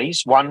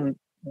 properties. One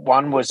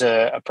was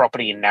a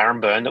property in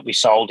Narrabeen that we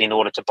sold in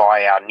order to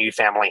buy our new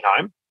family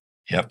home.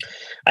 Yep.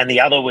 And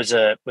the other was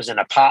an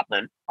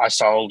apartment I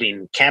sold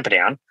in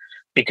Camperdown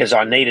because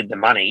I needed the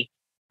money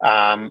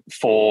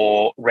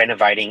for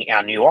renovating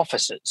our new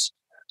offices.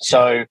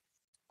 So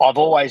I've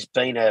always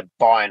been a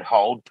buy and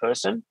hold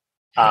person.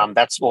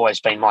 That's always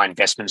been my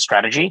investment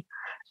strategy.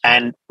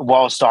 And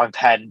whilst I've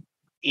had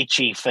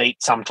itchy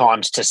feet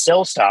sometimes to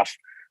sell stuff,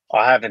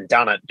 I haven't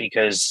done it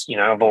because,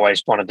 I've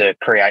always wanted to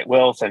create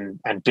wealth and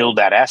build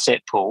that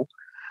asset pool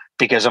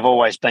because I've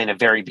always been a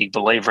very big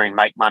believer in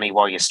make money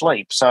while you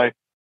sleep. So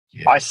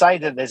I say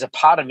that there's a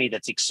part of me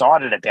that's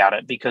excited about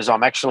it because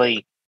I'm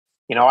actually,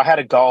 I had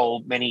a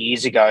goal many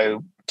years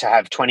ago to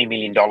have $20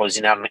 million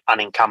in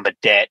unencumbered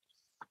debt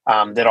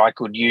that I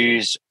could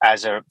use I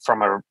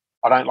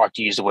don't like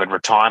to use the word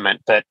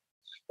retirement, but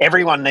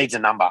everyone needs a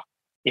number.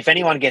 If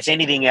anyone gets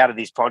anything out of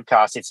this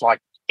podcast, it's like,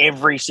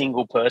 every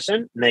single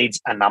person needs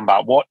a number.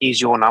 What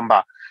is your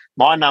number?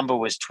 My number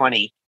was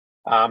 20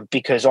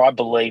 because I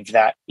believe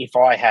that if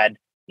I had,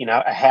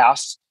 a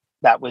house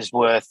that was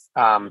worth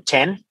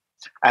 10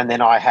 and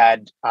then I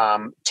had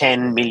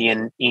 10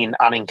 million in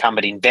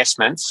unencumbered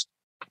investments,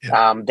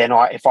 then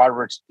if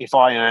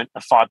I earned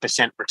a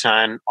 5%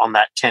 return on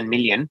that 10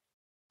 million,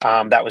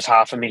 that was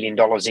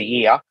 $500,000 a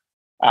year.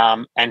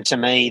 And to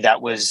me,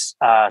 that was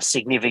a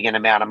significant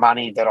amount of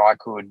money that I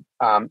could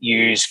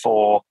use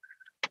for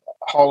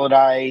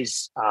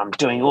holidays,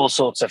 doing all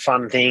sorts of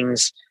fun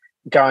things,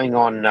 going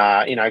on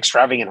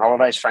extravagant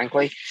holidays,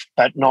 frankly,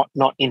 but not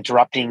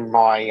interrupting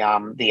my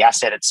the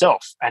asset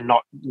itself and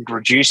not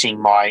reducing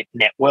my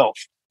net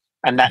wealth.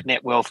 and that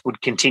net wealth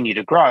would continue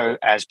to grow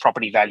as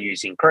property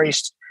values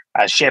increased,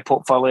 as share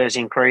portfolios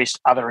increased,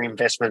 other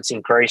investments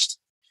increased.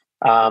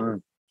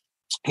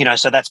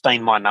 So that's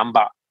been my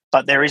number.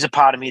 But there is a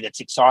part of me that's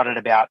excited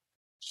about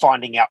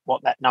finding out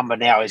what that number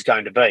now is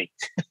going to be.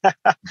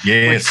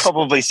 Yes. Which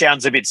probably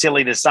sounds a bit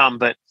silly to some,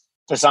 but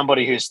for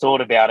somebody who's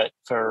thought about it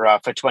for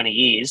 20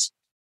 years,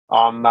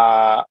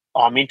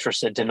 I'm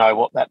interested to know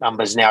what that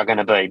number is now going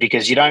to be,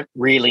 because you don't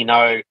really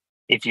know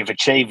if you've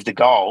achieved the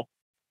goal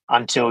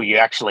until you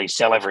actually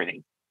sell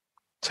everything.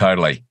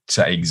 Totally.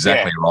 So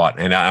exactly right.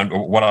 And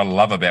what I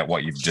love about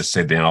what you've just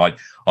said there, I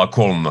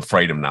call them the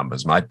freedom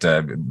numbers, mate.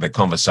 The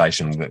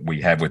conversation that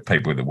we have with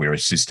people that we're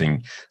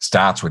assisting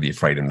starts with your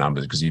freedom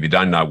numbers, because if you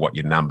don't know what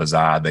your numbers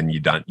are, then you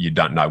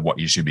don't know what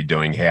you should be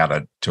doing,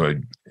 how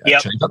to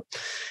achieve it.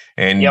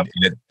 And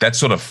that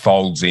sort of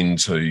folds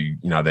into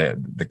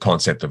the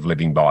concept of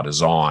living by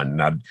design.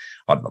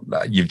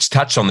 You've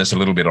touched on this a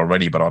little bit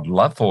already, but I'd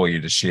love for you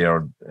to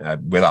share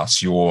with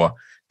us your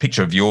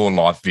picture of your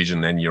life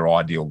vision and your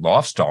ideal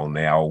lifestyle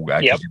now.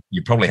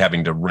 You're probably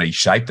having to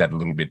reshape that a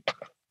little bit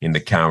in the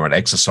current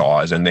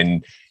exercise, and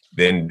then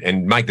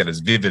make that as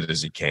vivid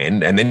as you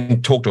can, and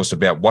then talk to us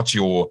about what's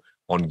your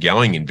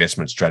ongoing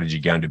investment strategy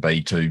going to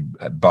be to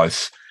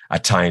both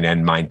attain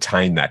and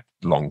maintain that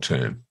long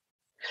term.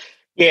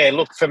 Yeah,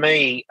 look, for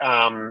me,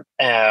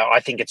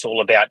 I think it's all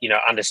about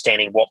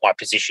understanding what my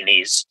position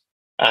is,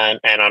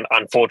 and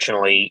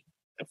unfortunately,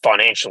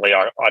 financially,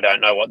 I don't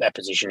know what that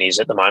position is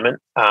at the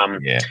moment,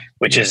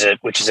 which is a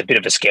bit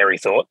of a scary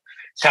thought.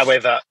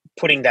 However,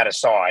 putting that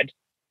aside,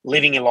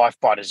 living your life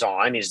by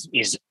design is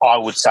I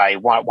would say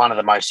one of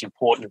the most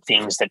important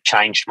things that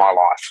changed my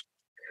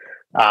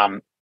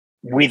life.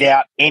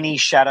 Without any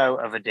shadow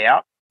of a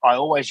doubt, I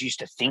always used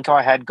to think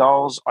I had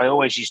goals. I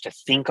always used to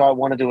think I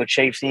wanted to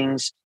achieve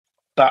things.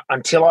 But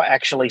until I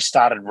actually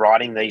started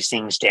writing these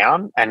things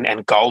down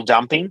and goal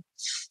dumping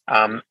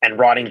and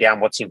writing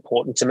down what's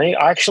important to me,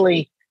 I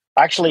actually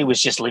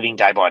was just living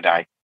day by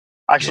day.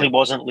 I actually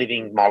wasn't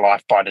living my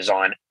life by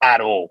design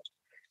at all.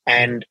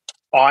 And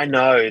I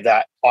know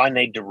that I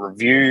need to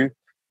review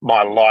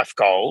my life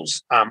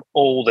goals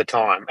all the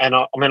time. And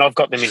I've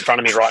got them in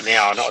front of me right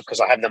now because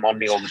I have them on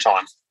me all the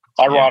time.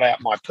 I write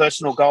out my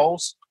personal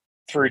goals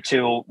through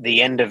till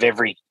the end of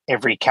every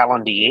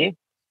calendar year.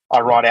 I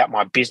write out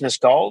my business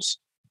goals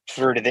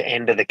through to the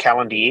end of the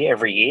calendar year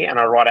every year, and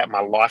I write out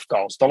my life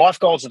goals. The life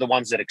goals are the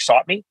ones that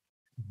excite me.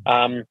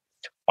 I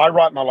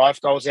write my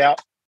life goals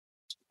out.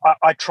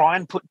 I try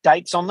and put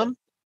dates on them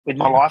with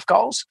my life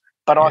goals,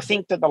 but I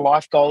think that the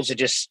life goals are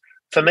just,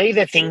 for me,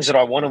 they're things that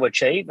I want to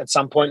achieve at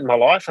some point in my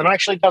life, and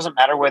actually it doesn't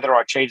matter whether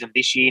I achieve them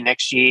this year,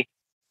 next year,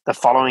 the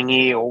following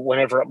year, or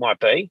whenever it might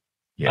be.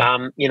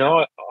 I'll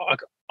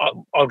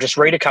just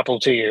read a couple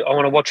to you. I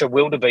want to watch a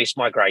wildebeest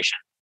migration.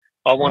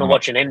 I want to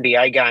watch an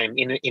NBA game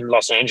in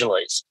Los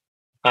Angeles.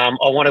 I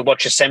want to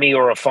watch a semi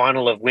or a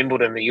final of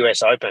Wimbledon, the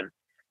US Open.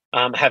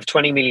 Have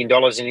 $20 million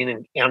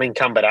in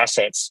unencumbered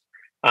assets.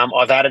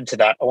 I've added to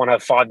that. I want to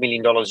have $5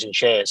 million in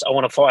shares. I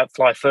want to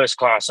fly first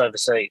class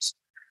overseas.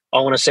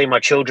 I want to see my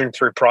children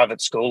through private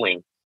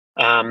schooling.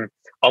 I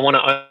want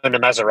to own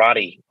a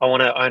Maserati. I want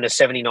to own a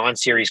 79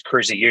 series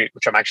cruiser ute,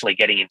 which I'm actually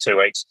getting in 2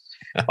 weeks.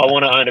 I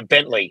want to own a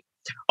Bentley.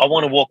 I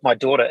want to walk my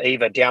daughter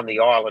Eva down the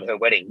aisle at her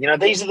wedding.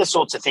 These are the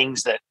sorts of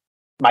things that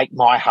make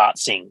my heart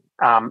sing.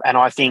 And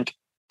I think,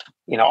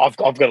 I've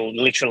got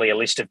literally a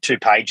list of 2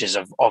 pages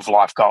of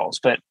life goals,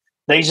 but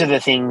these are the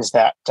things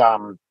that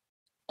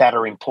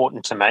are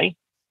important to me,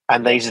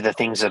 and these are the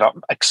things that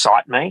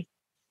excite me.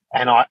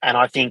 And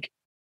I think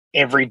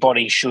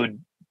everybody should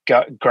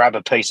grab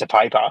a piece of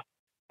paper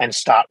and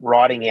start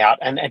writing out.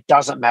 And it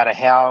doesn't matter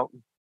how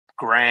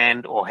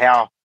grand or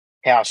how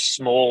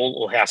small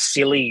or how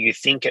silly you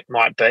think it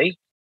might be.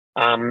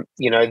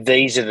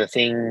 These are the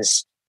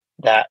things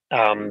that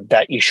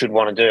you should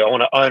want to do. I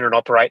want to own and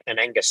operate an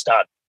Angus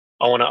stud.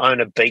 I want to own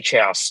a beach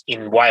house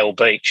in Whale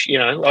Beach.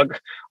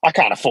 I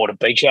can't afford a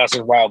beach house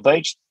in Whale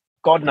Beach.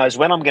 God knows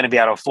when I'm going to be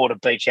able to afford a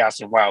beach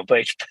house in Whale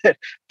Beach,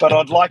 but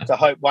I'd like to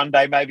hope one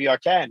day maybe I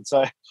can.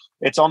 So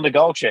it's on the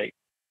goal sheet.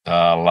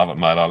 I love it,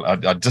 mate.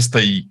 I just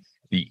the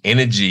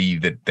energy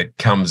that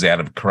comes out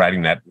of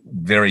creating that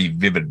very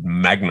vivid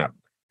magnet.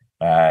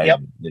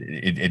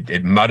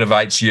 It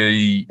motivates you.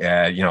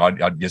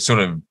 You're sort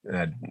of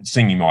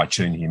singing my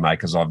tune here, mate,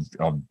 because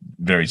I'm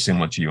very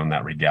similar to you in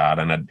that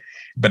regard.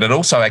 But it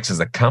also acts as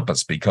a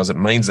compass, because it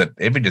means that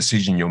every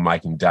decision you're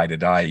making day to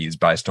day is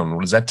based on,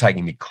 well, is that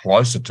taking me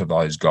closer to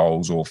those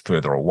goals or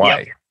further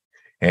away?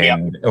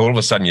 And all of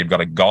a sudden you've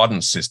got a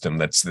guidance system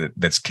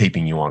that's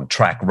keeping you on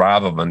track,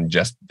 rather than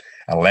just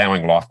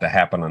allowing life to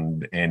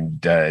happen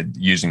and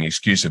using the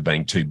excuse of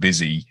being too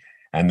busy.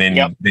 And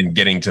then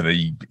getting to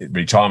the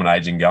retirement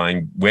age and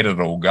going, where did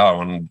it all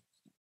go? And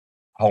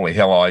holy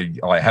hell,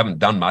 I haven't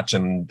done much,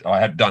 and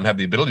I don't have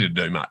the ability to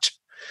do much.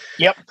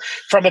 Yep.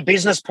 From a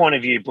business point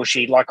of view,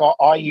 Bushy, like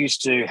I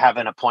used to have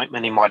an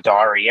appointment in my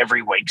diary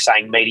every week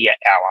saying media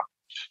hour.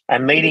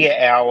 And media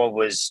hour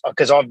was,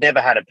 because I've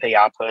never had a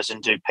PR person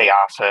do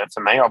PR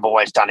for me. I've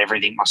always done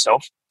everything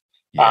myself.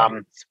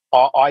 Yeah.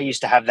 I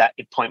used to have that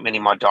appointment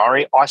in my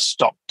diary. I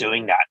stopped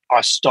doing that.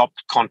 I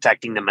stopped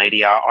contacting the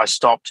media. I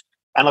stopped.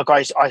 And look,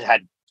 I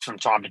had from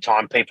time to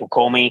time people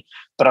call me,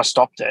 but I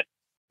stopped it.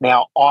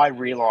 Now, I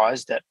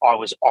realized that I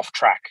was off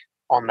track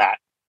on that.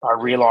 I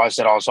realized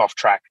that I was off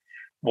track.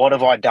 What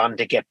have I done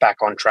to get back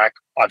on track?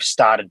 I've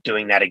started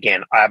doing that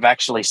again. I have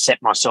actually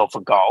set myself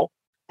a goal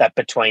that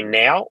between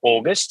now,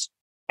 August,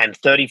 and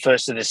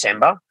 31st of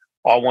December,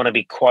 I want to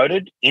be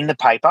quoted in the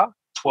paper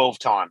 12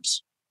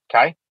 times.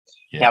 Okay.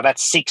 Yeah. Now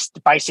that's 6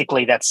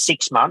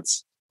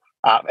 months.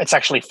 It's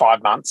actually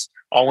 5 months.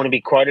 I want to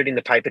be quoted in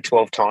the paper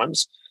 12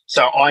 times.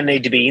 So I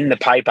need to be in the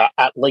paper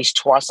at least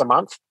twice a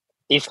month,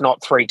 if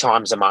not 3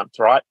 times a month,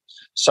 right?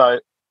 So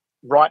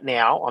right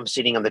now I'm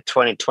sitting on the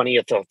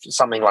 20th or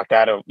something like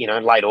that, or,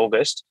 late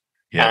August,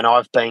 and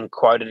I've been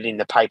quoted in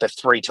the paper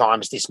 3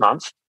 times this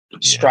month,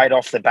 straight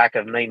off the back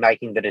of me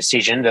making the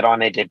decision that I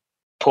need to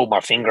pull my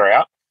finger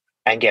out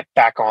and get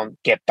back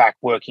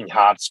working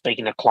hard,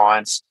 speaking to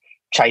clients,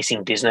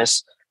 chasing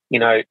business.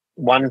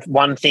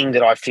 One thing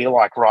that I feel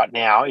like right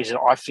now is that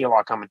I feel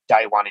like I'm at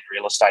day one in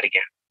real estate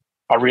again.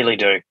 I really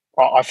do.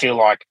 I feel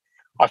like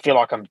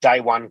I'm day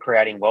one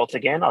creating wealth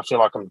again. I feel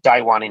like I'm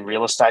day one in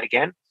real estate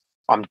again.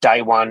 I'm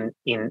day one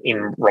in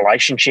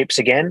relationships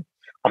again.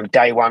 I'm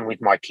day one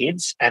with my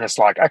kids. And it's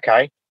like,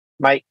 okay,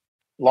 mate,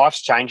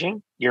 life's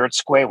changing. You're at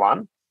square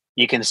one.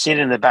 You can sit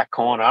in the back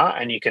corner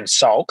and you can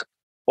sulk,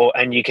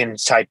 and you can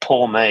say,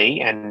 poor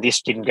me, and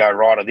this didn't go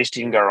right or this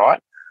didn't go right.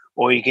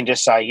 Or you can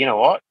just say, you know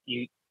what,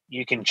 you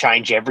can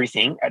change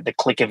everything at the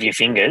click of your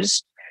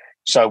fingers.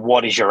 So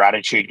what is your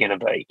attitude going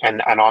to be?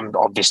 And I'm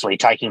obviously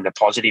taking the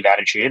positive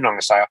attitude, and I'm going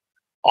to say,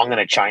 I'm going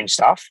to change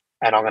stuff,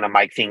 and I'm going to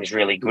make things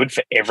really good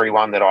for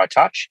everyone that I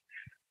touch.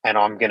 And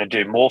I'm going to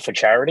do more for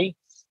charity.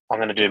 I'm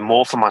going to do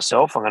more for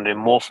myself. I'm going to do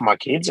more for my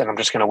kids, and I'm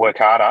just going to work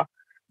harder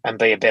and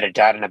be a better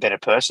dad and a better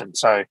person.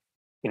 So,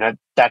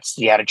 that's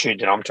the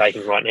attitude that I'm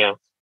taking right now.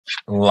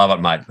 Love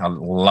it, mate. I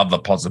love the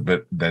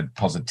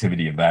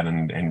positivity of that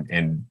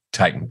and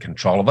taking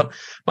control of it,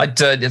 mate.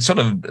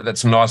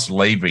 That's nice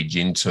leverage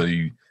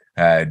into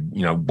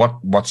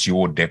what's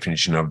your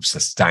definition of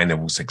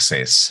sustainable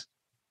success?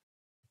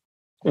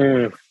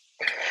 A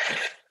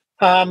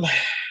lot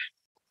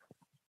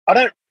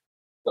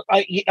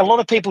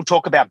of people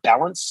talk about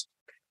balance.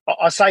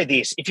 I say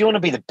this: if you want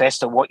to be the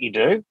best at what you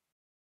do,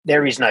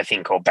 there is no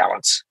thing called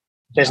balance.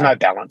 There's no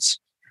balance.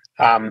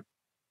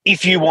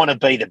 If you want to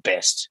be the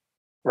best,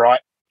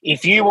 right?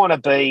 If you want to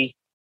be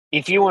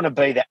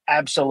the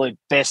absolute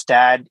best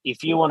dad,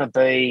 if you want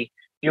to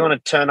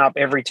turn up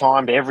every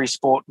time to every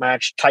sport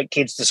match, take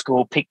kids to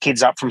school, pick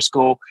kids up from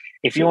school,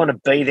 if you want to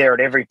be there at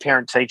every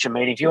parent-teacher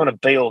meeting, if you want to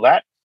be all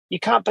that, you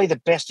can't be the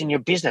best in your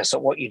business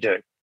at what you do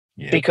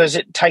because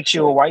it takes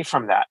you away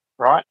from that,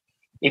 right?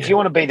 If you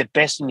want to be the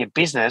best in your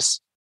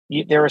business,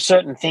 there are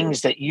certain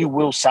things that you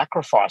will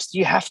sacrifice.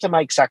 You have to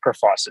make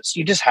sacrifices.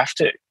 You just have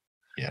to.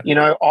 Yeah.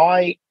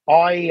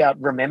 I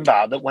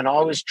remember that when I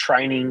was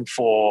training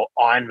for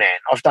Ironman,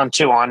 I've done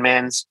 2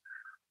 Ironmans.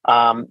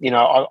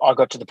 I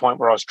got to the point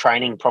where I was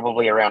training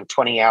probably around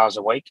 20 hours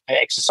a week,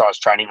 exercise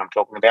training I'm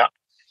talking about,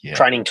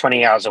 training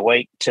 20 hours a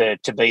week to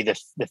be the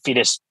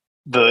fittest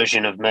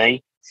version of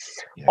me.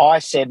 Yeah. I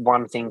said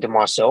one thing to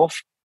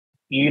myself: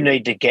 you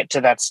need to get to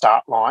that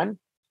start line,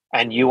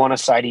 and you want to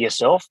say to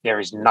yourself, there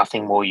is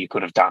nothing more you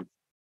could have done.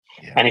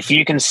 Yeah. And if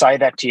you can say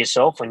that to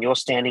yourself when you're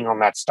standing on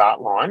that start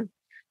line,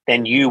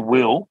 then you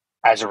will,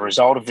 as a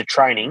result of the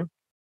training,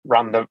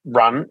 run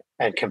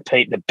and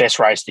compete the best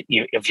race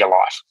of your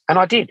life. And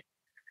I did.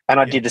 And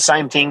I did the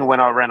same thing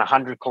when I ran a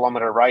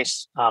 100-kilometre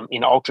race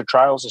in Ultra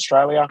Trails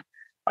Australia.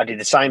 I did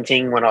the same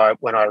thing when I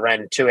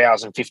ran 2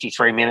 hours and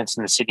 53 minutes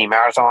in the Sydney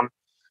Marathon.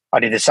 I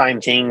did the same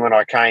thing when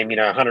I came,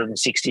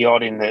 160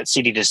 odd in the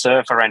City to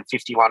Surf. I ran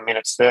 51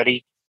 minutes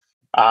 30.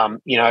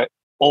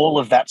 All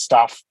of that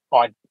stuff,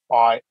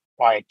 I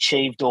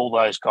achieved all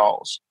those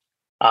goals.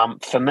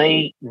 For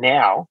me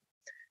now,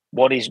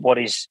 what is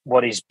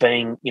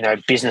being,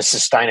 business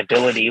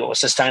sustainability or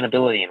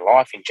sustainability in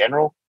life in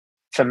general?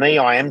 For me,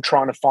 I am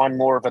trying to find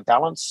more of a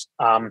balance.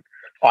 I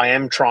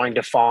am trying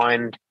to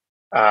find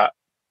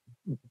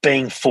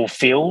being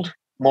fulfilled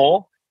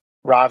more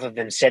rather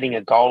than setting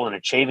a goal and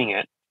achieving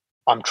it.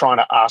 I'm trying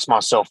to ask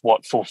myself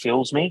what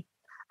fulfills me.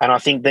 And I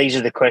think these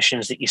are the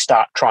questions that you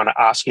start trying to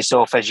ask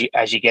yourself as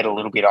you get a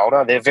little bit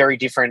older. They're very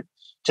different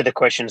to the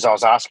questions I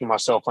was asking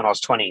myself when I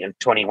was 20 and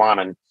 21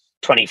 and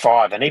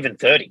 25 and even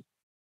 30.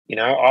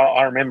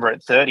 I remember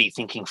at 30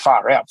 thinking,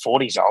 far out,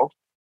 40's old.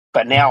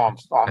 But now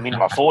I'm in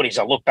my 40s.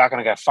 I look back and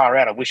I go, far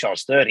out, I wish I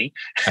was 30.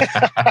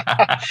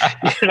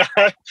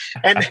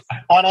 And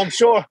I'm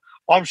sure,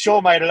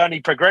 mate, it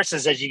only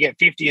progresses as you get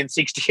 50 and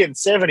 60 and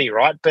 70,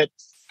 right? But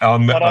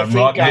I'm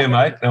right there,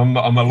 mate. I'm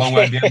a long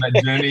way down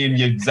that journey, and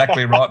you're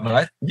exactly right,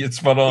 mate. You're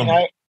spot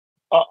on.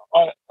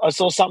 I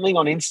saw something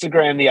on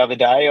Instagram the other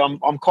day.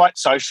 I'm quite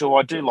social.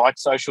 I do like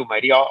social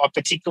media. I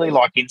particularly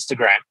like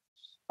Instagram.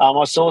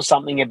 I saw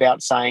something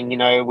about saying,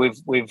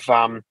 we've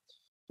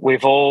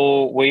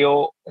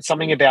all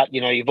something about,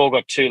 you've all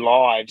got 2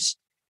 lives,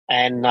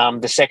 and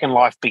the second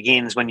life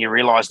begins when you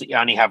realise that you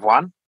only have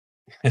one.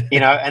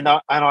 And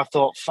I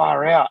thought,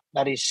 far out,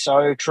 that is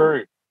so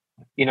true.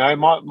 My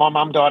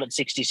mum died at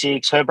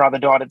 66. Her brother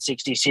died at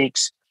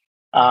 66.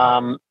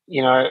 Family.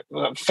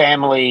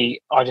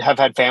 I have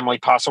had family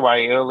pass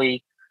away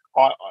early.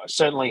 I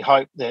certainly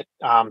hope that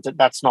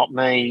that's not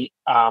me,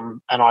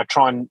 and I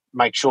try and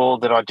make sure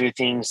that I do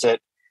things that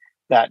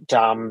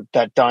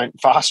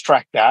don't fast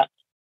track that.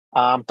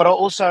 But I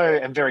also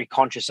am very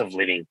conscious of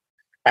living,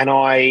 and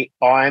I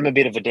am a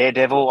bit of a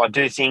daredevil. I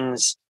do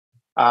things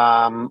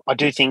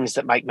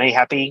that make me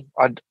happy.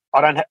 I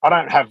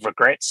don't have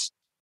regrets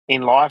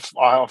in life.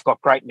 I've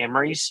got great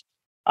memories.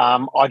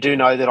 I do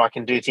know that I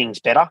can do things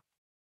better.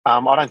 I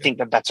don't think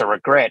that that's a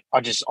regret.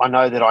 I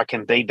know that I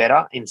can be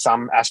better in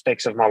some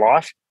aspects of my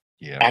life,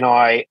 and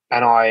I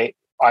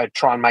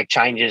try and make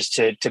changes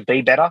to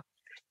be better.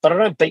 But I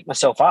don't beat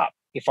myself up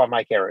if I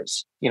make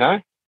errors.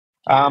 You've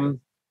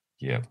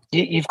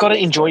got to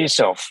enjoy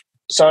yourself.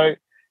 So,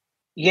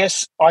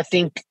 yes, I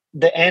think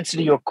the answer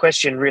to your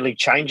question really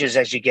changes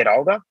as you get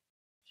older.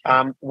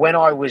 When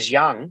I was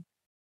young,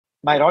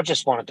 mate, I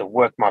just wanted to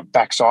work my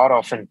backside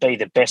off and be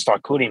the best I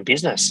could in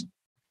business.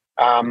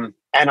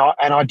 And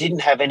I didn't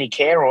have any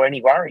care or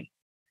any worry.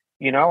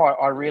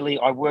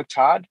 I worked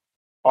hard.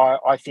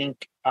 I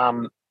think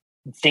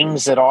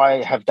things that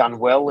I have done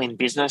well in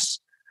business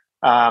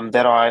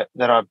that I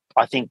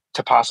think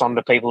to pass on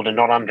to people to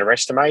not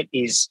underestimate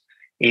is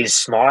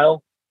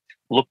smile,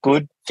 look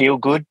good, feel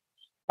good.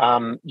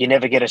 You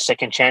never get a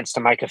second chance to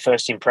make a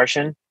first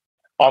impression.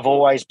 I've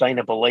always been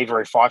a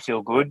believer if I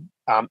feel good,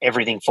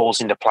 everything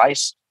falls into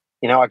place.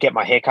 I get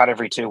my hair cut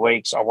every 2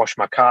 weeks. I wash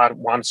my car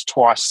once,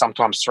 twice,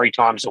 sometimes 3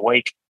 times a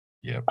week.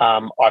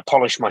 I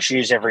polish my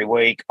shoes every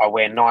week. I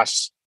wear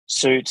nice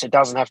suits. It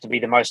doesn't have to be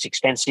the most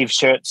expensive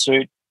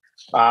suit.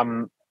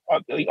 I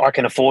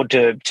can afford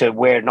to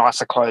wear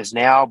nicer clothes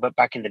now, but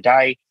back in the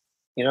day,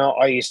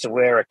 I used to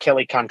wear a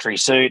Kelly Country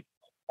suit,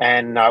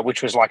 and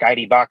which was like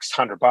 $80,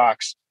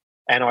 $100.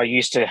 And I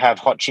used to have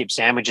hot chip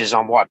sandwiches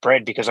on white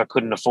bread because I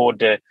couldn't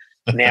afford to.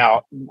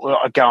 Now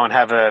I go and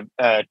have a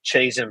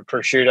cheese and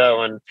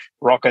prosciutto and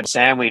rocket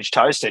sandwich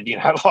toasted.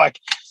 Like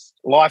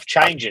life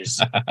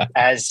changes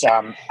as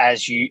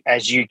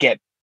you get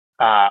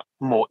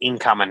more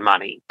income and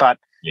money. But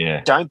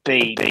don't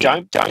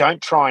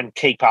try and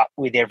keep up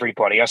with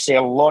everybody. I see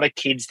a lot of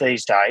kids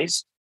these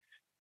days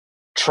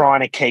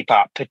trying to keep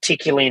up,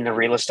 particularly in the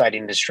real estate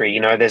industry.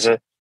 There's a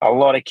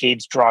lot of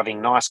kids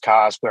driving nice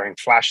cars, wearing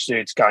flash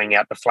suits, going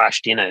out to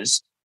flash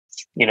dinners,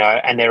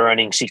 and they're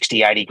earning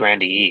 60, 80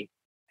 grand a year.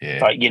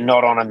 But you're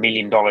not on $1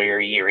 million a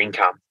year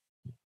income.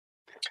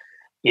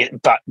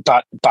 But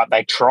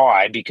they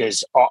try,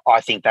 because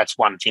I think that's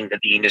one thing that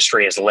the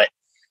industry has let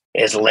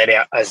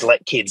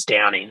kids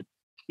down in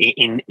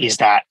is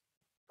that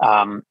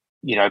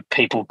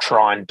people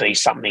try and be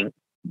something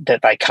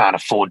that they can't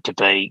afford to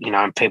be.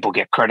 And people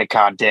get credit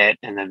card debt,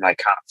 and then they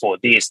can't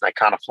afford this, and they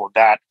can't afford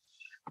that.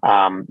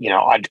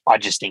 I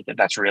just think that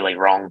that's really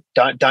wrong.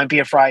 Don't be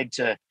afraid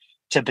to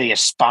be a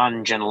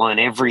sponge and learn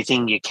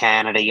everything you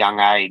can at a young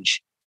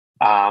age,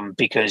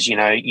 because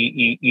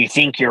you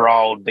think you're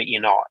old, but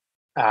you're not.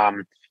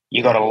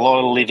 You got a lot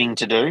of living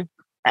to do,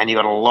 and you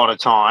got a lot of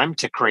time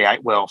to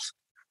create wealth.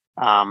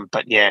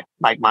 But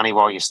make money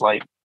while you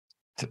sleep.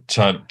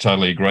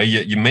 Totally agree.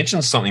 You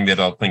mentioned something that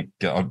I think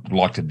I'd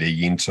like to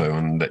dig into,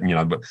 and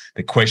but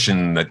the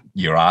question that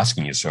you're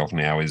asking yourself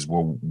now is,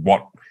 well,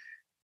 what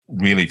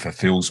really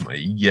fulfills me?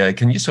 Yeah,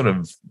 can you sort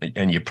of,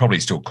 and you're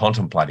probably still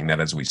contemplating that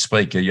as we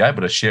speak, are you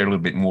able to share a little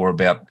bit more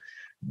about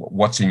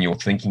what's in your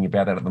thinking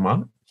about that at the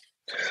moment?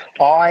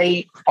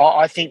 I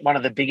think one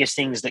of the biggest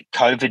things that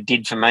COVID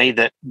did for me,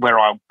 that where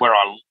I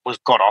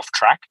got off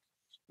track,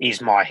 is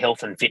my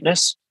health and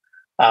fitness.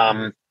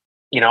 I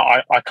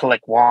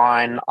collect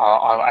wine.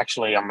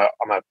 I'm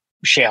a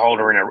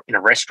shareholder in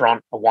a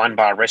restaurant, a wine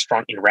bar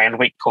restaurant in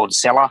Randwick called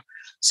Cellar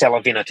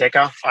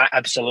Vinoteca. I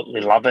absolutely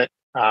love it.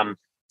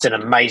 It's an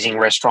amazing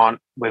restaurant.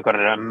 We've got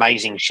an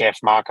amazing chef,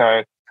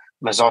 Marco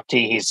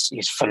Mazzotti.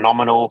 He's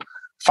phenomenal.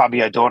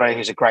 Fabio Dore,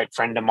 who's a great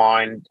friend of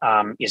mine,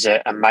 is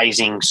an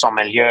amazing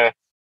sommelier.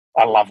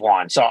 I love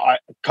wine. So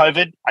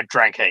COVID, I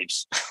drank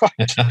heaps.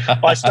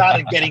 I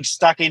started getting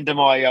stuck into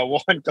my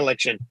wine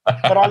collection,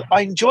 but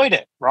I enjoyed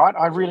it, right?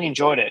 I really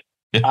enjoyed it.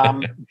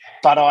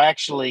 But I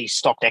actually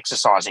stopped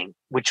exercising,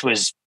 which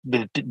was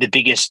the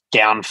biggest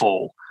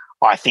downfall,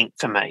 I think,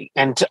 for me.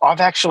 And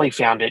I've actually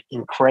found it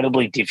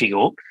incredibly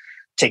difficult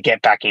to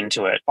get back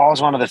into it. I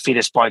was one of the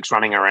fittest blokes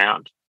running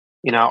around.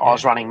 I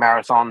was running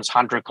marathons,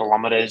 100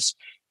 kilometers.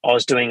 I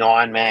was doing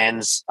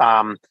Ironmans.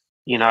 I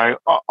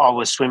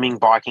was swimming,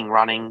 biking,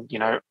 running,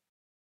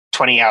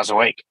 20 hours a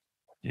week.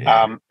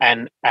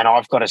 And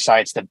I've got to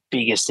say, it's the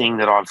biggest thing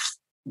that I've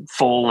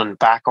fallen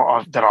back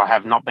that I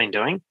have not been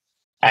doing.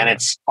 And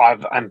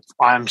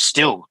I'm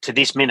still, to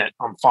this minute,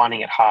 I'm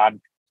finding it hard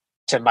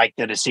to make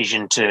the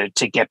decision to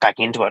get back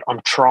into it.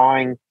 I'm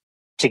trying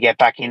to get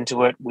back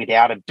into it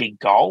without a big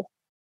goal,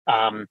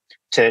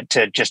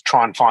 to just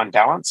try and find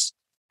balance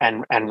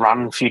and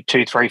run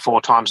 2, 3,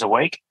 4 times a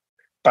week.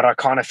 but I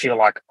kind of feel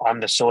like I'm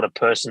the sort of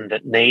person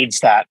that needs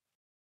that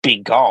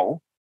big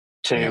goal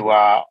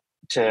to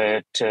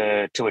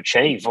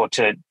achieve or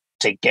to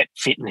get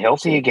fit and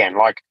healthy again.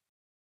 Like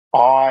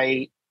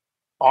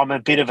I'm a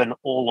bit of an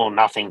all or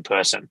nothing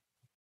person.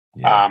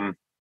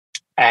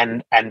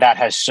 And that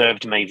has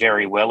served me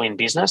very well in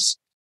business,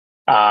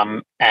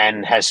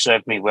 and has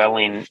served me well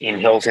in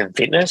health and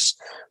fitness.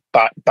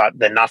 But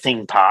the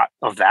nothing part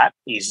of that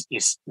is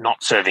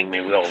not serving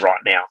me well right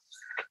now.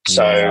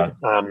 So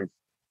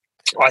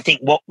I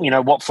think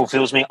what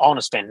fulfills me, I want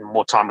to spend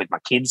more time with my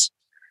kids.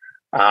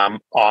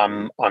 I'm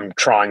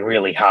trying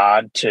really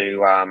hard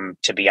to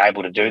be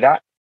able to do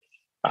that.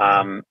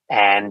 And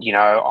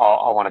I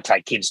want to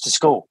take kids to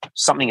school.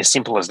 Something as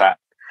simple as that.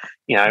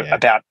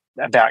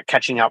 About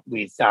catching up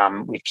with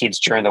kids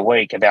during the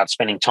week, about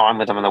spending time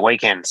with them on the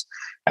weekends,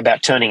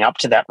 about turning up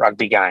to that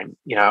rugby game.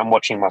 I'm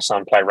watching my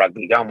son play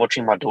rugby. I'm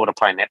watching my daughter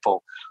play netball.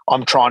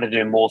 I'm trying to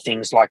do more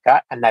things like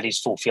that, and that is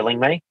fulfilling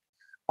me.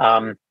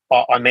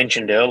 I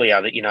mentioned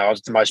earlier that, I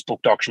was the most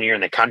booked auctioneer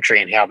in the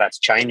country, and how that's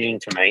changing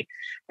for me.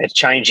 It's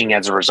changing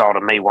as a result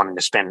of me wanting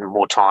to spend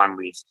more time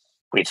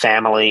with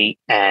family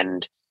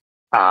and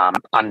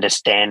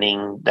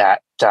understanding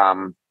that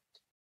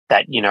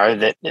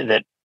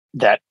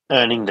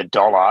earning the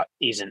dollar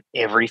isn't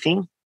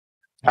everything.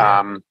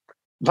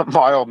 But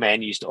my old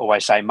man used to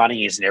always say,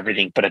 money isn't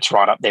everything, but it's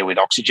right up there with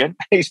oxygen.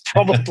 He's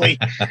probably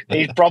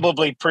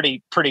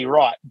pretty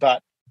right.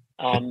 But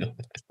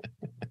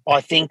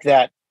I think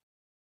that,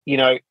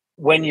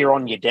 when you're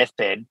on your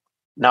deathbed,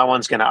 no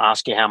one's going to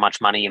ask you how much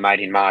money you made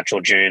in March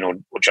or June or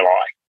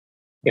July.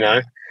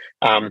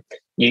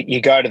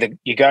 You go to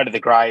the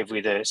grave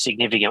with a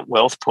significant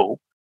wealth pool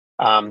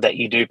that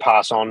you do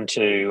pass on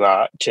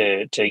to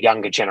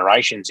younger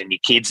generations and your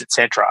kids,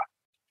 etc.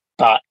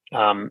 But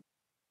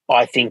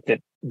I think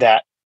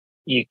that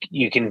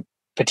you can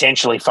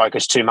potentially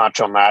focus too much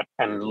on that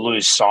and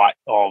lose sight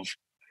of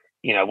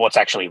what's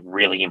actually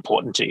really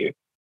important to you.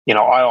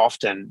 I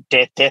often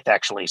death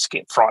actually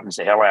frightens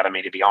the hell out of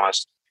me, to be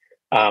honest.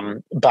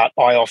 But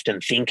I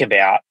often think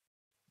about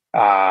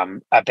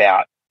that,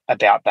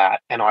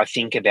 and I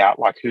think about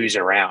like who's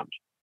around,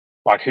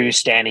 like who's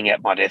standing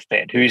at my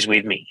deathbed, who's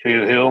with me,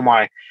 who are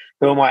my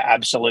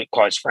absolute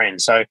close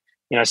friends. So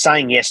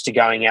saying yes to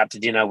going out to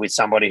dinner with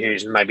somebody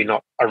who's maybe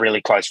not a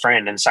really close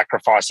friend and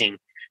sacrificing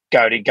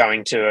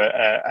going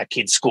to a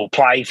kid's school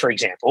play, for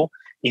example,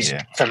 is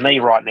for me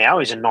right now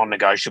is a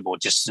non-negotiable.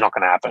 Just not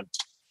going to happen.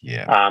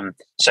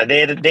 So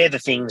they're the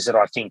things that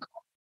I think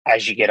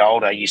as you get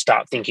older you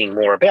start thinking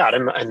more about,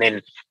 and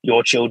then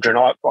your children.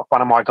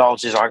 One of my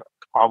goals is I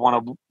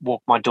want to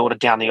walk my daughter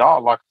down the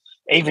aisle. Like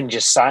even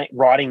just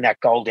writing that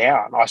goal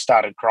down, I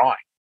started crying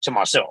to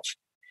myself,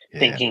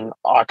 thinking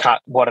I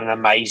can't. What an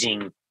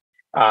amazing.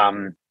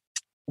 And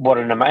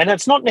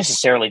it's not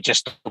necessarily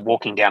just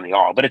walking down the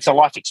aisle, but it's a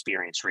life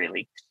experience,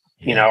 really.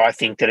 I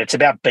think that it's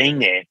about being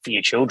there for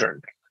your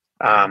children,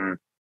 and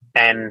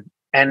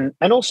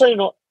also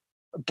not.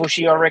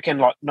 Bushy, I reckon,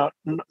 like not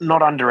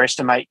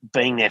underestimate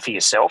being there for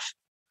yourself.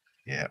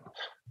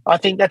 I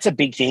think that's a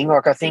big thing.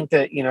 Like I think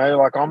that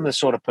like I'm the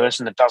sort of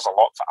person that does a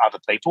lot for other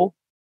people.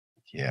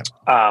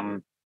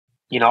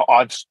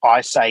 I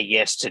say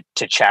yes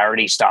to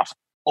charity stuff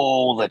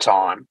all the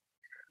time.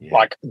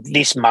 Like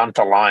this month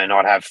alone,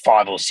 I'd have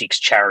 5 or 6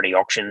 charity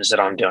auctions that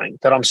I'm doing,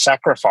 that I'm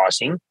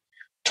sacrificing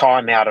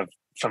time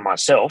for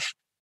myself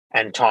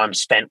and time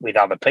spent with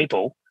other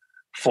people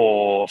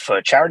for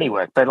charity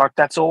work. But like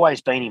that's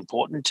always been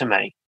important to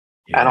me,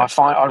 and I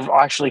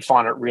actually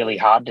find it really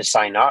hard to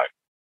say no.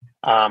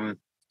 So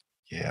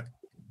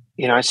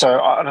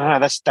I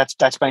don't know.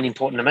 That's been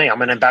important to me.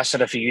 I'm an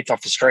ambassador for Youth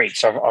Off the Street,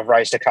 so I've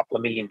raised a couple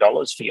of $1 million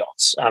for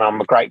yachts, and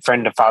I'm a great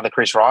friend of Father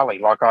Chris Riley.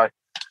 Like I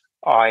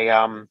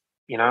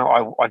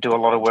do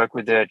a lot of work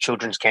with the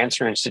Children's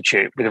Cancer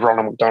Institute with the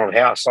Ronald McDonald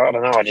House. I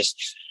don't know.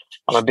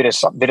 I'm a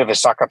bit of a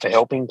sucker for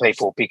helping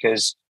people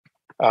because.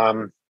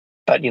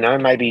 But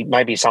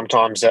maybe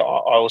sometimes I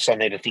also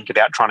need to think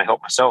about trying to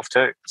help myself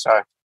too. So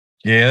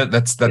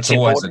that's always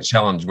important. a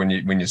challenge when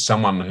you're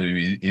someone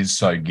who is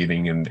so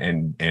giving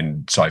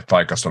and so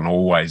focused on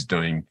always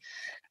doing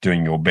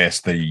your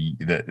best.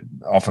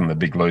 Often the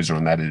big loser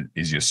in that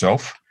is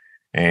yourself,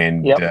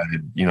 and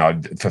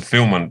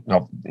fulfillment.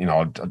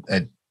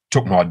 It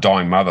took my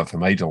dying mother for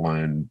me to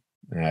learn,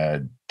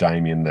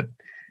 Damien, that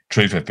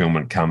true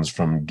fulfillment comes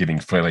from giving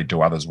freely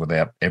to others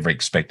without ever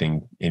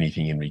expecting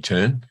anything in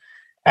return.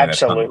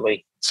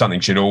 Absolutely. Something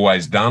she'd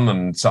always done,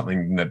 and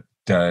something that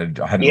I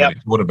hadn't really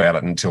thought about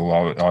it until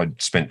I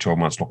spent 12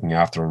 months looking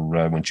after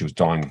her when she was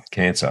dying of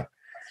cancer.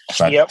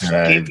 But,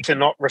 give to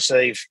not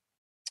receive.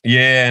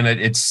 Yeah, and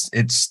it's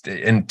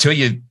until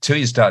you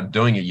start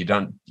doing it,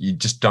 you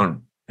just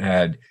don't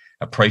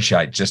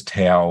appreciate just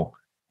how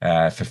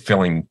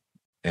fulfilling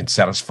and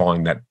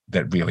satisfying that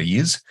really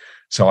is.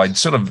 So I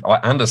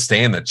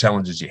understand the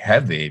challenges you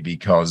have there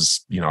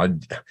because,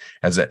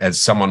 as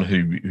someone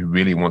who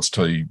really wants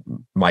to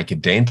make a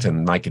dent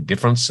and make a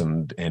difference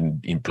and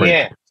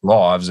improve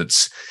lives,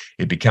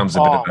 it becomes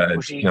a bit of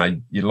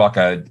a, you're like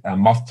a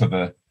moth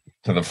to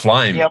the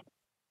flame.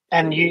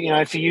 And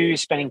for you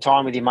spending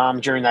time with your mum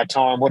during that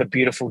time, what a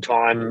beautiful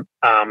time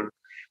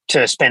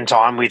to spend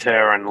time with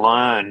her and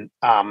learn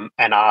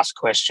and ask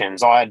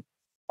questions. I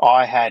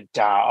had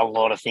a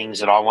lot of things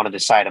that I wanted to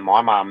say to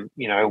my mum,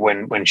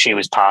 when she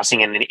was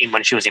passing and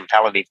when she was in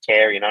palliative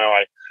care.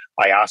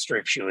 I asked her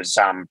if she was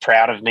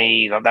proud of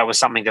me. That was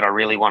something that I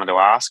really wanted to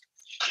ask,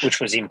 which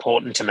was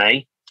important to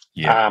me.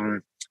 Yeah.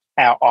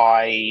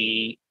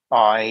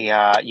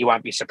 You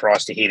won't be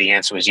surprised to hear the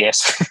answer was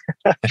yes.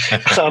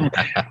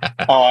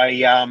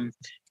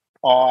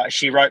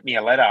 She wrote me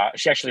a letter.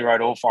 She actually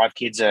wrote all 5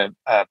 kids a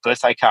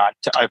birthday card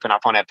to open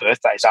up on our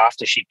birthdays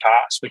after she'd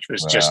passed, which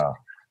was just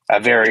a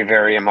very,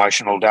 very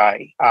emotional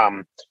day.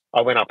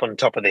 I went up on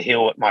top of the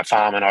hill at my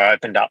farm and I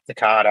opened up the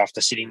card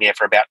after sitting there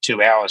for about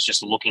 2 hours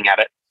just looking at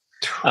it.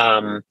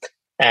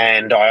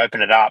 And I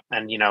opened it up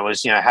and, it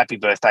was, happy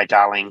birthday,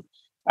 darling.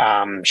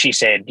 She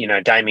said,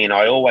 Damien,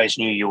 I always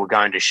knew you were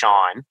going to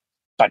shine,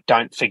 but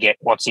don't forget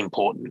what's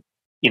important.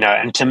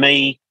 And to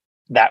me,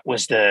 that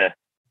was her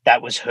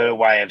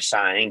way of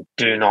saying,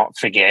 do not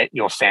forget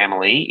your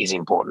family is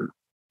important.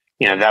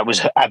 That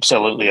was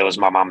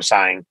my mum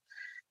saying,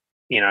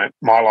 my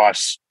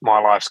life's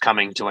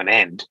coming to an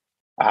end.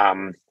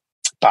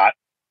 But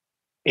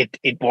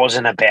it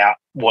wasn't about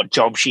what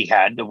job she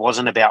had. It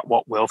wasn't about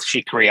what wealth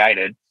she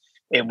created.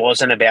 It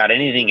wasn't about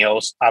anything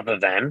else other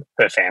than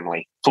her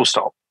family. Full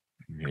stop.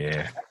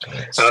 Yeah.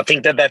 And I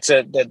think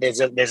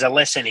there's a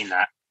lesson in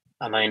that.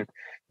 I mean,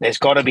 there's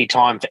got to be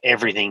time for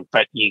everything,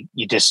 but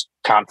you just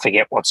can't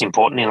forget what's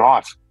important in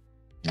life.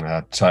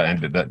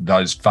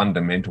 Those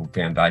fundamental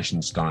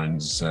foundation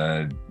stones,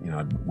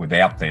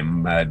 without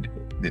them,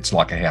 it's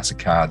like a house of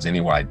cards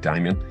anyway,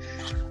 Damien.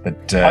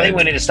 But I think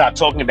we need to start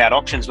talking about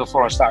auctions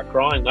before I start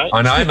crying, mate.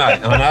 I know,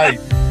 mate. I know.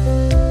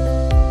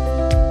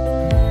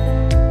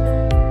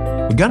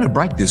 We're going to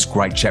break this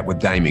great chat with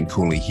Damien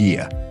Cooley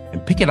here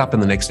and pick it up in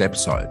the next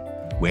episode,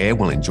 where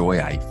we'll enjoy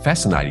a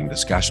fascinating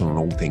discussion on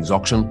all things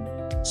auction,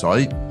 so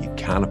you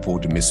can't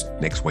afford to miss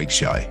next week's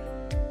show.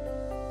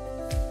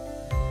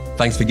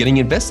 Thanks for getting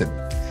invested.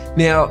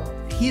 Now,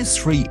 here's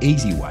 3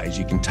 easy ways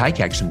you can take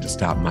action to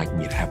start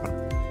making it happen,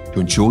 to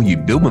ensure you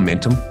build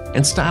momentum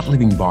and start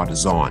living by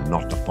design,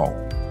 not default,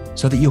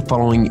 so that you're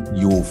following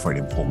your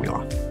freedom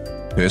formula.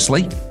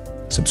 Firstly,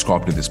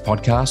 subscribe to this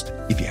podcast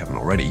if you haven't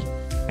already,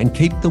 and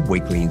keep the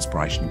weekly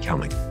inspiration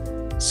coming.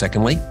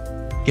 Secondly,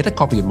 get a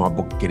copy of my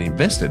book, Get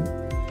Invested,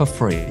 for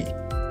free,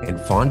 and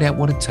find out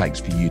what it takes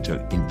for you to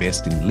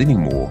invest in living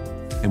more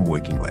and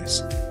working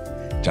less.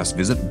 Just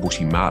visit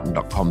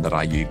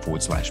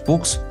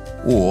bushymartin.com.au/books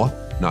or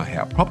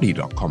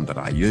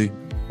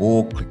knowhowproperty.com.au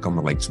or click on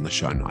the links in the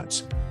show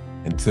notes.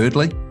 And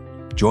thirdly,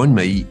 join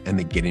me and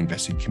the Get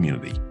Invested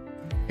community.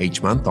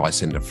 Each month I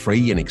send a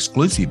free and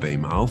exclusive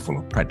email full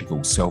of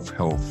practical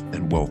self-help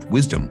and wealth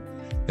wisdom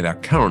that our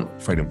current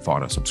Freedom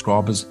Fighter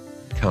subscribers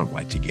can't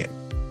wait to get.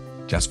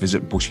 Just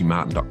visit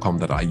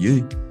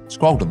bushymartin.com.au,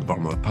 scroll to the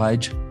bottom of the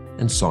page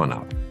and sign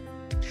up.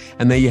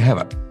 And there you have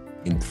it.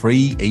 In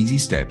 3 easy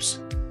steps,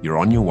 you're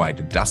on your way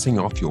to dusting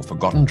off your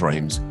forgotten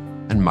dreams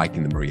and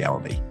making them a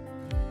reality.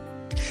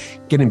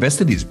 Get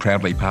Invested is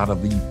proudly part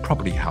of the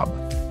Property Hub,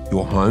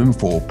 your home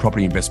for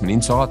property investment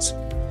insights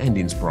and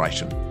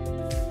inspiration.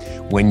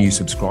 When you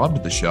subscribe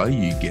to the show,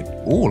 you get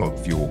all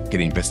of your Get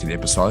Invested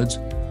episodes,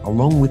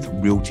 along with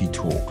Realty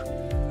Talk,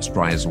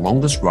 Australia's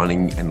longest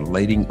running and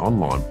leading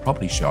online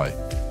property show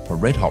for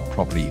red-hot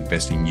property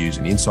investing news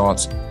and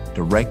insights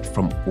direct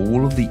from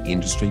all of the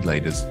industry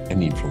leaders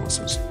and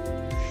influencers.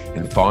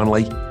 And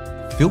finally,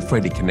 feel free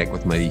to connect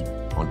with me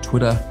on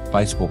Twitter,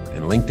 Facebook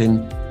and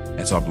LinkedIn,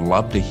 as I'd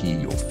love to hear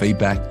your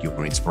feedback,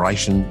 your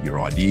inspiration, your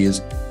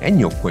ideas and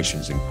your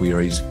questions and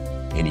queries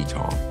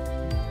anytime.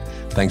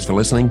 Thanks for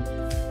listening.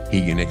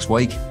 Hear you next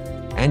week.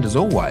 And as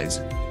always,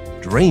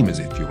 dream as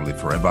if you'll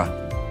live forever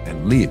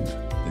and live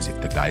as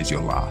if today's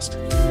your last.